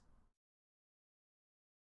enemies?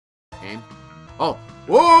 Aim. Oh.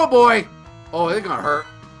 Whoa, boy! Oh, they're gonna hurt.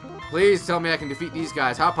 Please tell me I can defeat these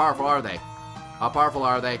guys. How powerful are they? How powerful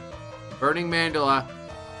are they? Burning Mandala.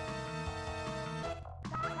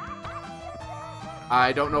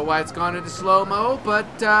 I don't know why it's gone into slow-mo, but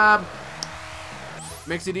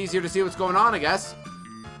makes it easier to see what's going on, I guess.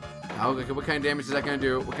 Oh, okay, what kind of damage is that gonna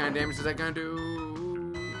do? What kind of damage is that gonna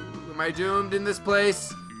do? Am I doomed in this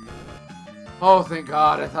place? Oh, thank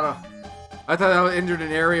God. I thought I entered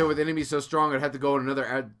an area with enemies so strong I'd have to go on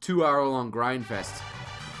another 2-hour-long grind fest.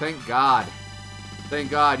 Thank God. Thank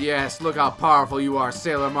God, yes. Look how powerful you are,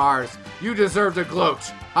 Sailor Mars. You deserve to gloat.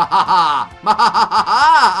 Ha ha ha! Ha ha ha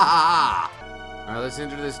ha ha! Alright, let's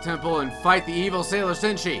enter this temple and fight the evil Sailor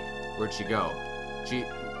Senshi. Where'd she go?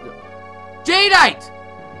 Jadeite!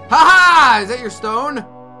 Ha ha! Is that your stone?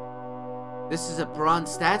 This is a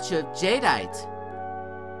bronze statue of Jadeite.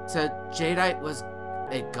 So Jadeite was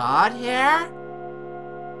a god here?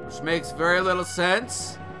 Which makes very little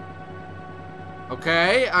sense.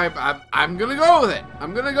 Okay, I'm gonna go with it.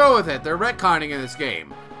 I'm gonna go with it. They're retconning in this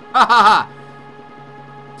game. Ha ha ha!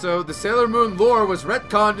 So the Sailor Moon lore was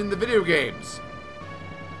retconned in the video games.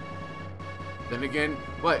 Then again,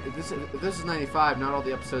 what? This is 95. Not all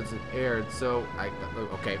the episodes have aired. So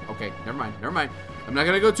okay. Never mind. I'm not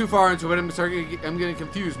gonna go too far into it. I'm gonna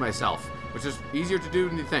confuse myself, which is easier to do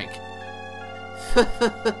than you think.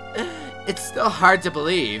 It's still hard to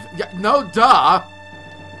believe. Yeah, no, duh.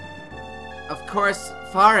 Of course,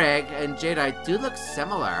 Fareg and Jadeite do look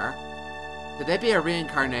similar. Could they be a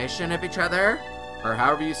reincarnation of each other? Or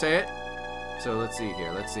however you say it. So let's see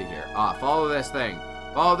here. Ah, follow this thing.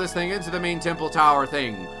 Follow this thing into the main temple tower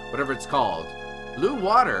thing. Whatever it's called. Blue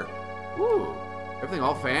water. Ooh. Everything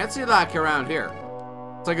all fancy like around here.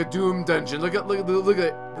 It's like a Doom dungeon. Look at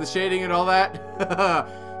the shading and all that.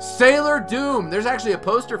 Sailor Doom. There's actually a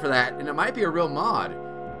poster for that, and it might be a real mod.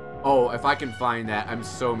 Oh, if I can find that, I'm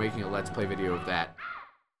so making a Let's Play video of that.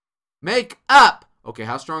 Make up! Okay,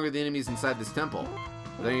 how strong are the enemies inside this temple?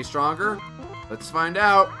 Are they any stronger? Let's find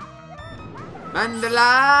out.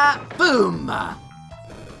 Mandala! Boom!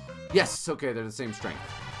 Yes, okay, they're the same strength.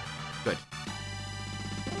 Good.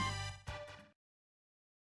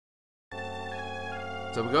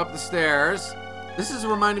 So we go up the stairs. This is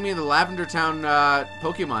reminding me of the Lavender Town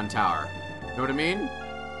Pokemon Tower. You know what I mean?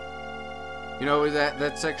 You know,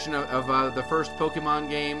 that section of the first Pokemon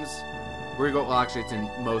games where you go, well, actually it's in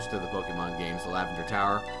most of the Pokemon games, the Lavender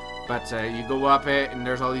Tower. But you go up it and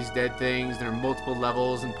there's all these dead things. There are multiple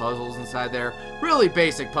levels and puzzles inside there. Really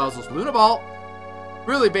basic puzzles. Luna Ball.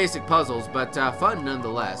 Really basic puzzles, but fun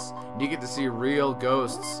nonetheless. And you get to see real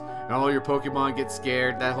ghosts and all your Pokemon get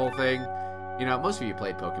scared, that whole thing. You know, most of you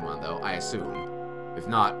played Pokemon though, I assume. If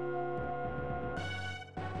not,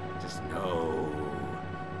 just no.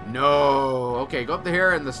 Okay, go up to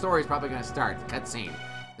here and the story's probably gonna start. The cutscene.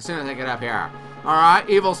 As soon as I get up here. Alright,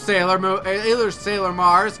 evil Sailor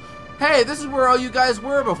Mars. Hey, this is where all you guys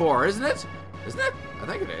were before, isn't it? Isn't it? I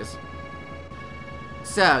think it is.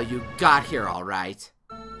 So, you got here all right.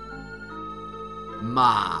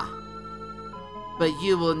 Ma. But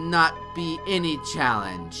you will not be any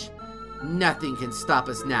challenge. Nothing can stop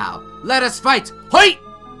us now. Let us fight! Hoi!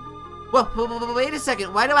 Well, wait a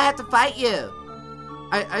second. Why do I have to fight you?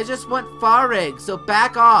 I just want Fareg, so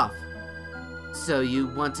back off. So you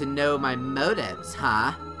want to know my motives,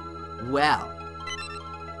 huh? Well,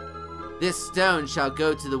 this stone shall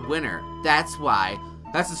go to the winner. That's why.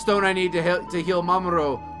 That's the stone I need to heal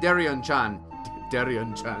Mamoru Darien-chan.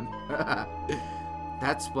 Darien-chan.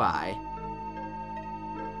 That's why.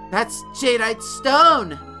 That's Jadeite's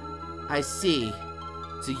stone! I see.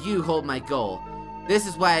 So you hold my goal. This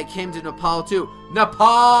is why I came to Nepal too.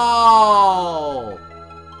 Nepal!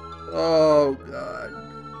 Oh, God.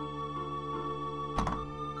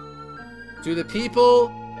 To the people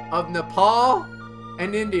of Nepal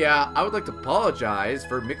and India, I would like to apologize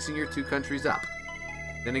for mixing your two countries up.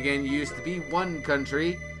 Then again, you used to be one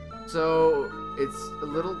country, so it's a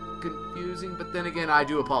little confusing, but then again, I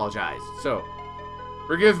do apologize. So,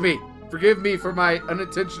 forgive me. Forgive me for my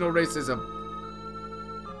unintentional racism.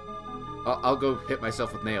 I'll go hit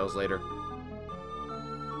myself with nails later.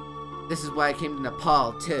 This is why I came to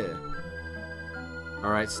Nepal, too.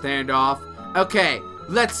 Alright, stand off. Okay,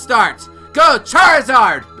 let's start. Go,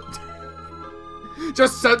 Charizard!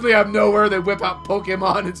 Just suddenly out of nowhere, they whip out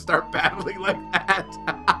Pokemon and start battling like that.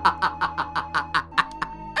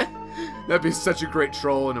 That'd be such a great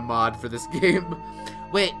troll and a mod for this game.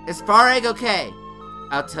 Wait, is Fareg okay?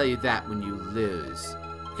 I'll tell you that when you lose.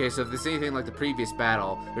 Okay, so if there's anything like the previous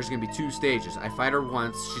battle, there's gonna be 2 stages. I fight her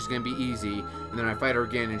once, she's gonna be easy, and then I fight her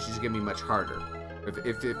again, and she's gonna be much harder.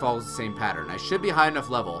 If it follows the same pattern. I should be high enough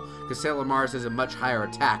level, because Sailor Mars has a much higher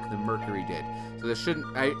attack than Mercury did. So this shouldn't,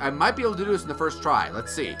 I might be able to do this in the first try.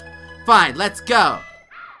 Let's see. Fine, let's go.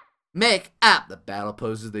 Make up the battle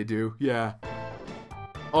poses they do. Yeah.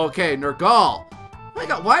 Okay, Nergal. Oh my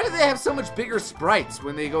god, why do they have so much bigger sprites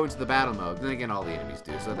when they go into the battle mode? Then again, all the enemies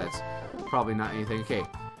do, so that's probably not anything. Okay.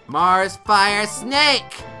 Mars Fire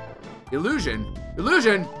Snake. Illusion.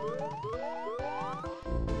 Illusion.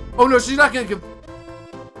 Oh no, she's not gonna give.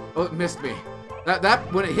 Oh, it missed me. That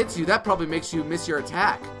when it hits you, that probably makes you miss your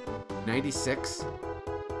attack. 96.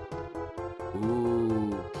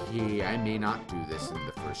 Okay, I may not do this in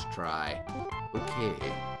the first try. Okay.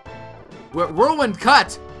 Whirlwind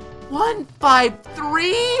Cut.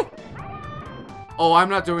 153. Oh, I'm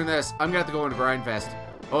not doing this. I'm gonna have to go into Grind Fest.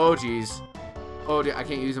 Oh, jeez. Oh, I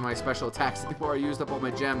can't use my special attacks anymore. I used up all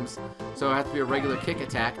my gems, so it has to be a regular kick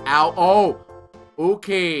attack. Ow! Oh.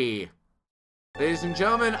 Okay. Ladies and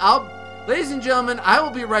gentlemen, I will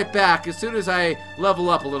be right back as soon as I level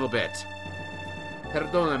up a little bit.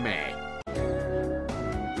 Perdóname.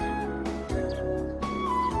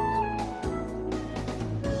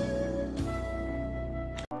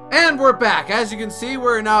 And we're back. As you can see,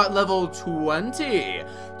 we're now at level 20.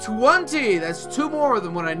 20! That's 2 more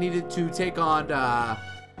than what I needed to take on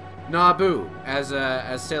Nabu as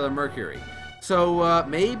Sailor Mercury. So,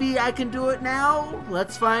 maybe I can do it now?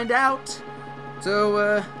 Let's find out.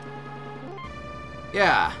 So,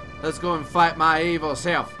 yeah. Let's go and fight my evil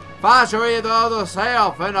self. Fight your evil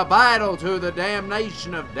self in a battle to the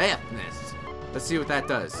damnation of deathness. Let's see what that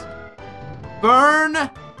does. Burn.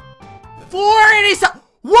 487.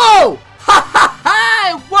 Whoa! Ha ha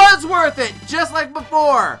ha! It was worth it! Just like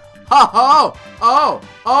before! Ha ha! Oh!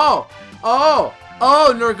 Oh! Oh!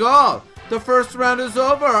 Oh, Nergal! The first round is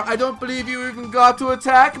over! I don't believe you even got to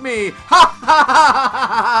attack me! Ha ha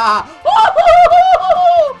ha ha!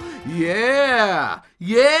 Yeah!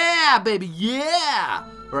 Yeah, baby! Yeah!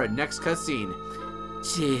 Alright, next cutscene.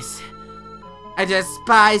 Jeez. I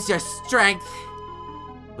despise your strength!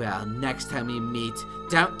 Well, next time we meet,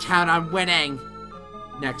 don't count on winning!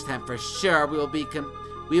 Next time, for sure, we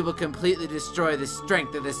will completely destroy the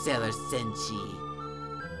strength of the Sailor Senshi.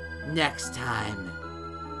 Next time.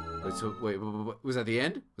 Wait, was that the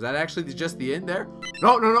end? Was that actually just the end there?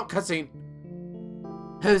 No, cutscene.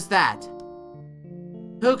 Who's that?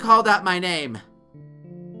 Who called out my name?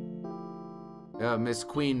 Miss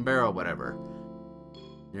Queen Barrel, whatever.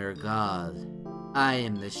 Nergal, I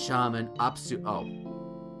am the Shaman Apsu. Oh,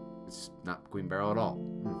 it's not Queen Barrel at all.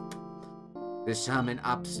 The Shaman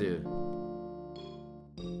Apsu.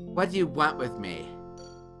 What do you want with me?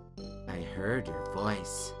 I heard your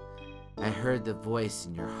voice. I heard the voice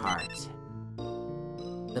in your heart.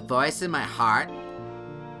 The voice in my heart?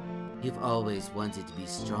 You've always wanted to be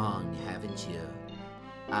strong, haven't you?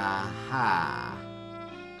 Aha.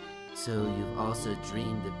 So you've also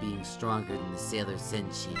dreamed of being stronger than the Sailor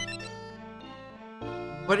Senshi.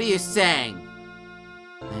 What are you saying?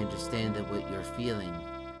 I understand that what you're feeling.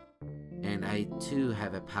 And I, too,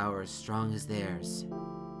 have a power as strong as theirs.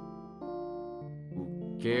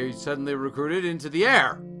 Okay, suddenly recruited into the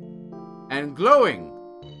air. And glowing.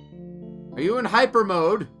 Are you in hyper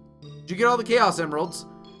mode? Did you get all the Chaos Emeralds?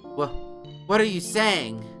 Well, what are you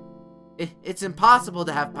saying? It's impossible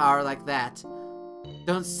to have power like that.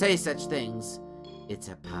 Don't say such things. It's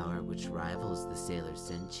a power which rivals the Sailor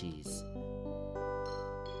Senshi's.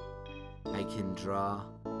 I can draw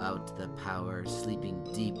out the power sleeping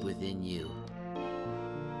deep within you.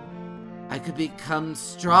 I could become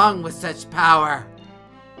strong with such power.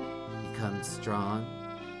 Become strong?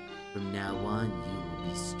 From now on, you will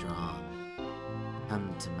be strong.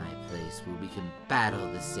 Come to my place where we can battle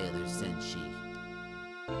the Sailor Senshi.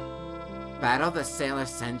 Battle the Sailor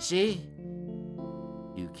Senshi?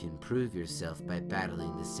 You can prove yourself by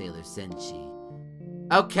battling the Sailor Senshi.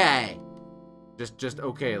 Okay. Just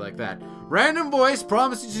okay like that. Random voice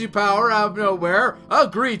promises you power out of nowhere.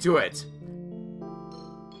 Agree to it.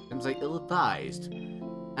 Seems like ill-advised.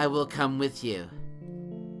 I will come with you.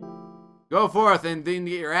 Go forth and then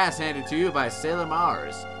get your ass handed to you by Sailor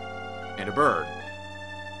Mars. And a bird.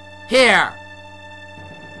 Here!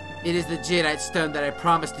 It is the jadeite stone that I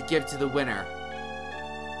promised to give to the winner.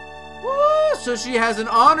 Woo! So she has an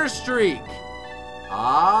honor streak.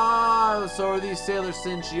 Ah, so are these Sailor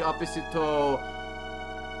Senshi Opposito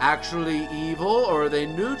actually evil, or are they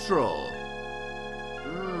neutral?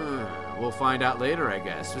 We'll find out later, I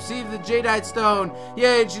guess. Receive the jadeite stone.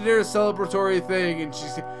 Yay, she did a celebratory thing, and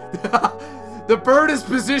she's... The bird is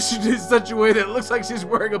positioned in such a way that it looks like she's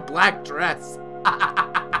wearing a black dress.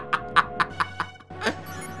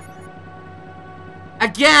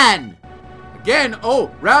 Again! Again?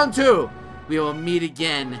 Oh, round 2. We will meet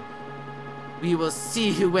again. We will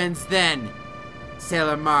see who wins then.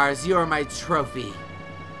 Sailor Mars, you are my trophy.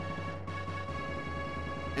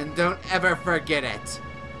 And don't ever forget it.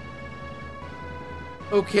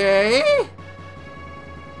 Okay.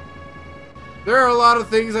 There are a lot of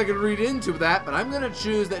things I could read into that, but I'm gonna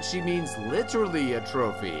choose that she means literally a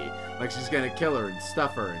trophy. Like she's gonna kill her and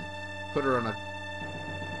stuff her and put her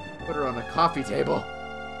on a coffee table.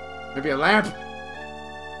 Maybe a lamp.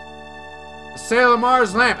 A Sailor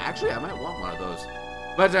Mars lamp. Actually, I might want one of those.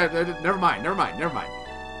 But never mind.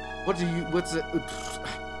 What's it?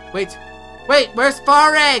 Wait, where's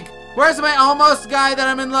Fareg? Where's my almost guy that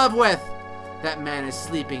I'm in love with? That man is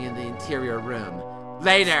sleeping in the interior room.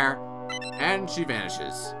 Later. And she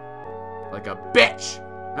vanishes. Like a bitch.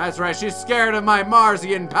 That's right, she's scared of my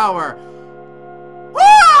Marsian power.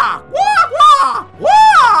 Wah! Wah! Wah!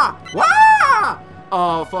 Wah! Wah!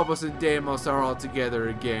 Oh, Phobos and Deimos are all together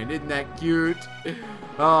again. Isn't that cute?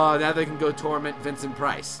 Oh, now they can go torment Vincent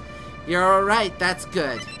Price. You're alright, that's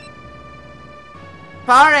good.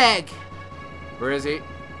 Fareg! Where is he?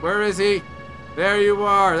 Where is he? There you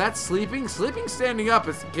are. That's sleeping. Sleeping standing up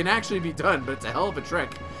can actually be done, but it's a hell of a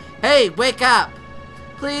trick. Hey, wake up!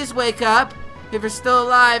 Please wake up. If you're still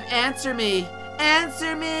alive, answer me.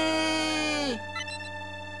 Answer me!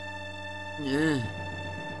 Ugh.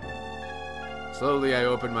 Slowly, I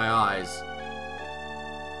open my eyes.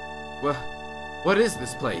 What is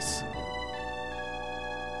this place?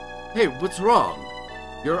 Hey, what's wrong?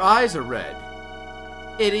 Your eyes are red.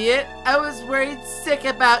 Idiot, I was worried sick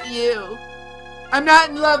about you. I'm not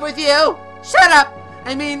in love with you! Shut up!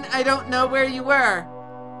 I mean, I don't know where you were.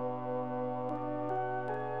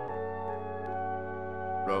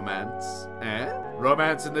 Romance? Eh?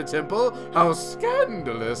 Romance in the temple? How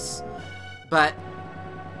scandalous! But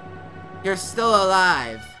you're still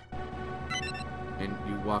alive. And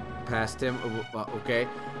you walk past him? Okay.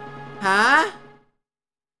 Huh?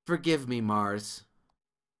 Forgive me, Mars.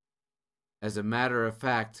 As a matter of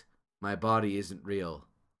fact, my body isn't real.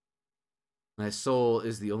 My soul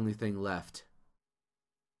is the only thing left.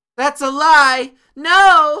 That's a lie!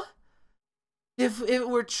 No! If it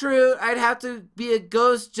were true, I'd have to be a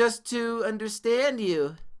ghost just to understand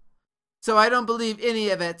you. So I don't believe any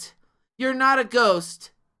of it. You're not a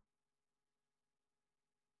ghost.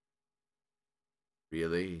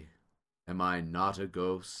 Really? Am I not a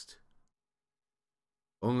ghost?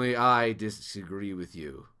 Only I disagree with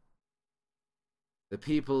you. The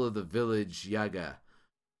people of the village Yaga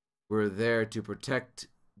were there to protect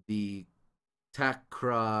the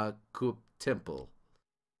Takrakup temple.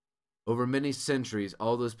 Over many centuries,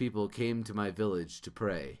 all those people came to my village to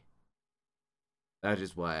pray. That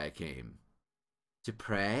is why I came. To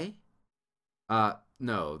pray?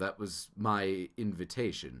 No, that was my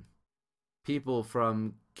invitation. People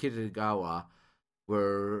from Kitagawa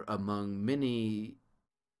were many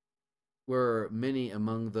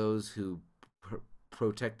among those who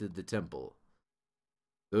protected the temple.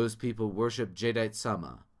 Those people worship Jadeite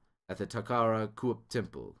Sama at the Takara Kuop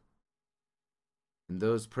temple. And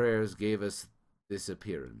those prayers gave us this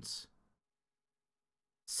appearance.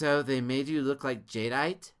 So they made you look like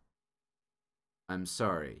Jadeite? I'm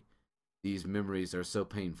sorry. These memories are so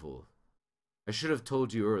painful. I should have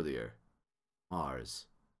told you earlier. Mars,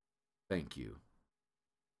 thank you.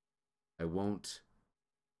 I won't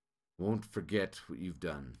forget what you've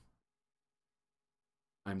done.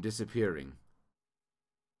 I'm disappearing.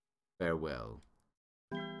 Farewell.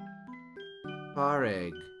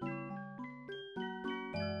 Fareg.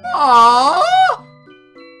 Aww!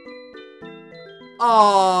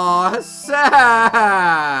 Aww,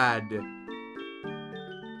 sad!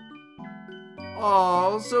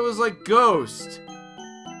 Aww, so it was like Ghost.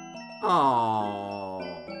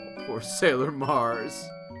 Aww, poor Sailor Mars.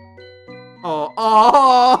 Oh,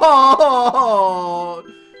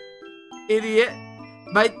 Idiot.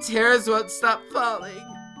 My tears won't stop falling.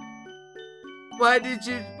 Why did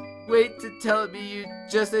you wait to tell me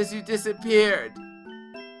just as you disappeared?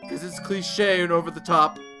 Because it's cliche and over the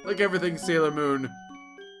top, like everything Sailor Moon.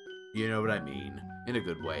 You know what I mean, in a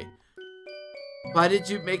good way. Why did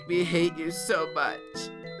you make me hate you so much?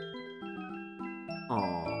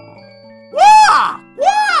 Aww. Wah!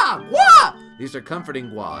 Wah! Wah! These are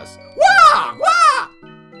comforting wahs. Wah! Wah!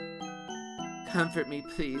 Comfort me,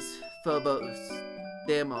 please, Phobos.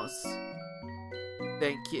 Demos.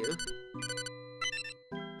 Thank you.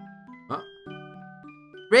 Huh?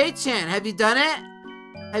 Ray-chan, have you done it?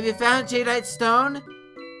 Have you found Jadeite Stone?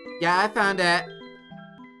 Yeah, I found it.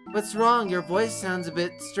 What's wrong? Your voice sounds a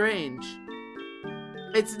bit strange.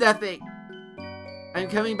 It's nothing. I'm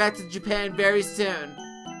coming back to Japan very soon.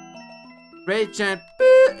 Ray-chan,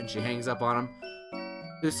 and she hangs up on him.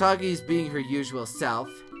 Usagi's being her usual self.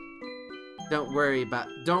 Don't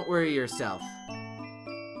worry yourself.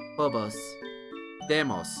 Phobos.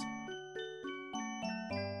 Demos.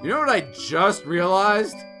 You know what I just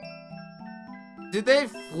realized? Did they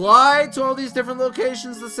fly to all these different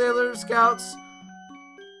locations, the Sailor Scouts?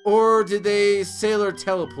 Or did they Sailor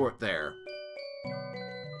teleport there?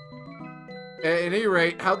 At any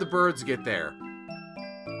rate, how'd the birds get there?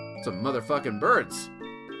 Some motherfucking birds.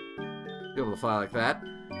 Be able to fly like that.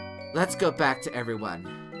 Let's go back to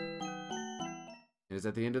everyone. Is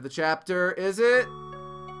that the end of the chapter? Is it?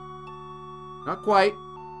 Not quite.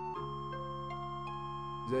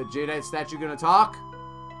 Is that Jadeite statue gonna talk?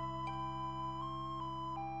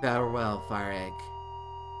 Farewell, Fire Egg.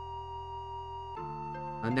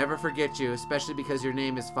 I'll never forget you, especially because your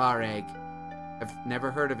name is Fire Egg. I've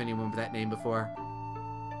never heard of anyone with that name before.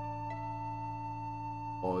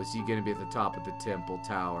 Oh, is he gonna be at the top of the temple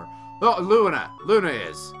tower? Oh, Luna! Luna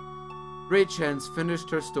is. Ray-chan's finished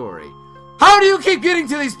her story. How do you keep getting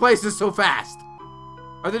to these places so fast?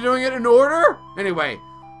 Are they doing it in order? Anyway,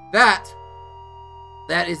 that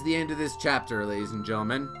is the end of this chapter, ladies and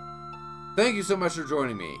gentlemen. Thank you so much for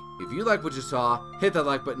joining me. If you like what you saw, hit that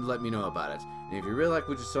like button to let me know about it. And if you really like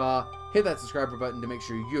what you saw, hit that subscriber button to make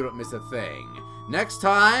sure you don't miss a thing. Next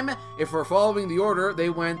time, if we're following the order, they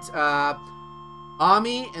went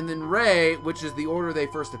Ami and then Ray, which is the order they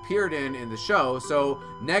first appeared in the show. So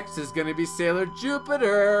next is going to be Sailor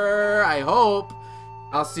Jupiter, I hope.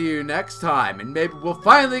 I'll see you next time, and maybe we'll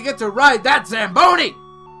finally get to ride that Zamboni!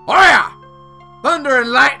 Oh yeah! Thunder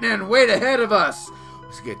and lightning wait ahead of us.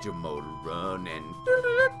 Let's get your motor running.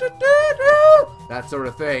 That sort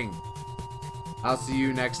of thing. I'll see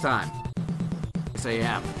you next time. Yes, I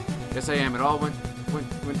am. Yes, I am. It all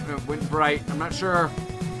went bright. I'm not sure.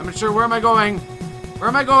 I'm not sure. Where am I going? Where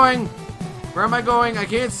am I going? Where am I going? I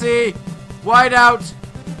can't see. Wide out.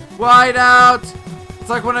 Wide out. It's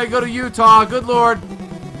like when I go to Utah. Good Lord.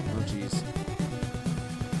 Oh, jeez.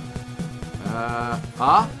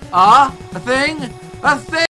 A thing? A thing?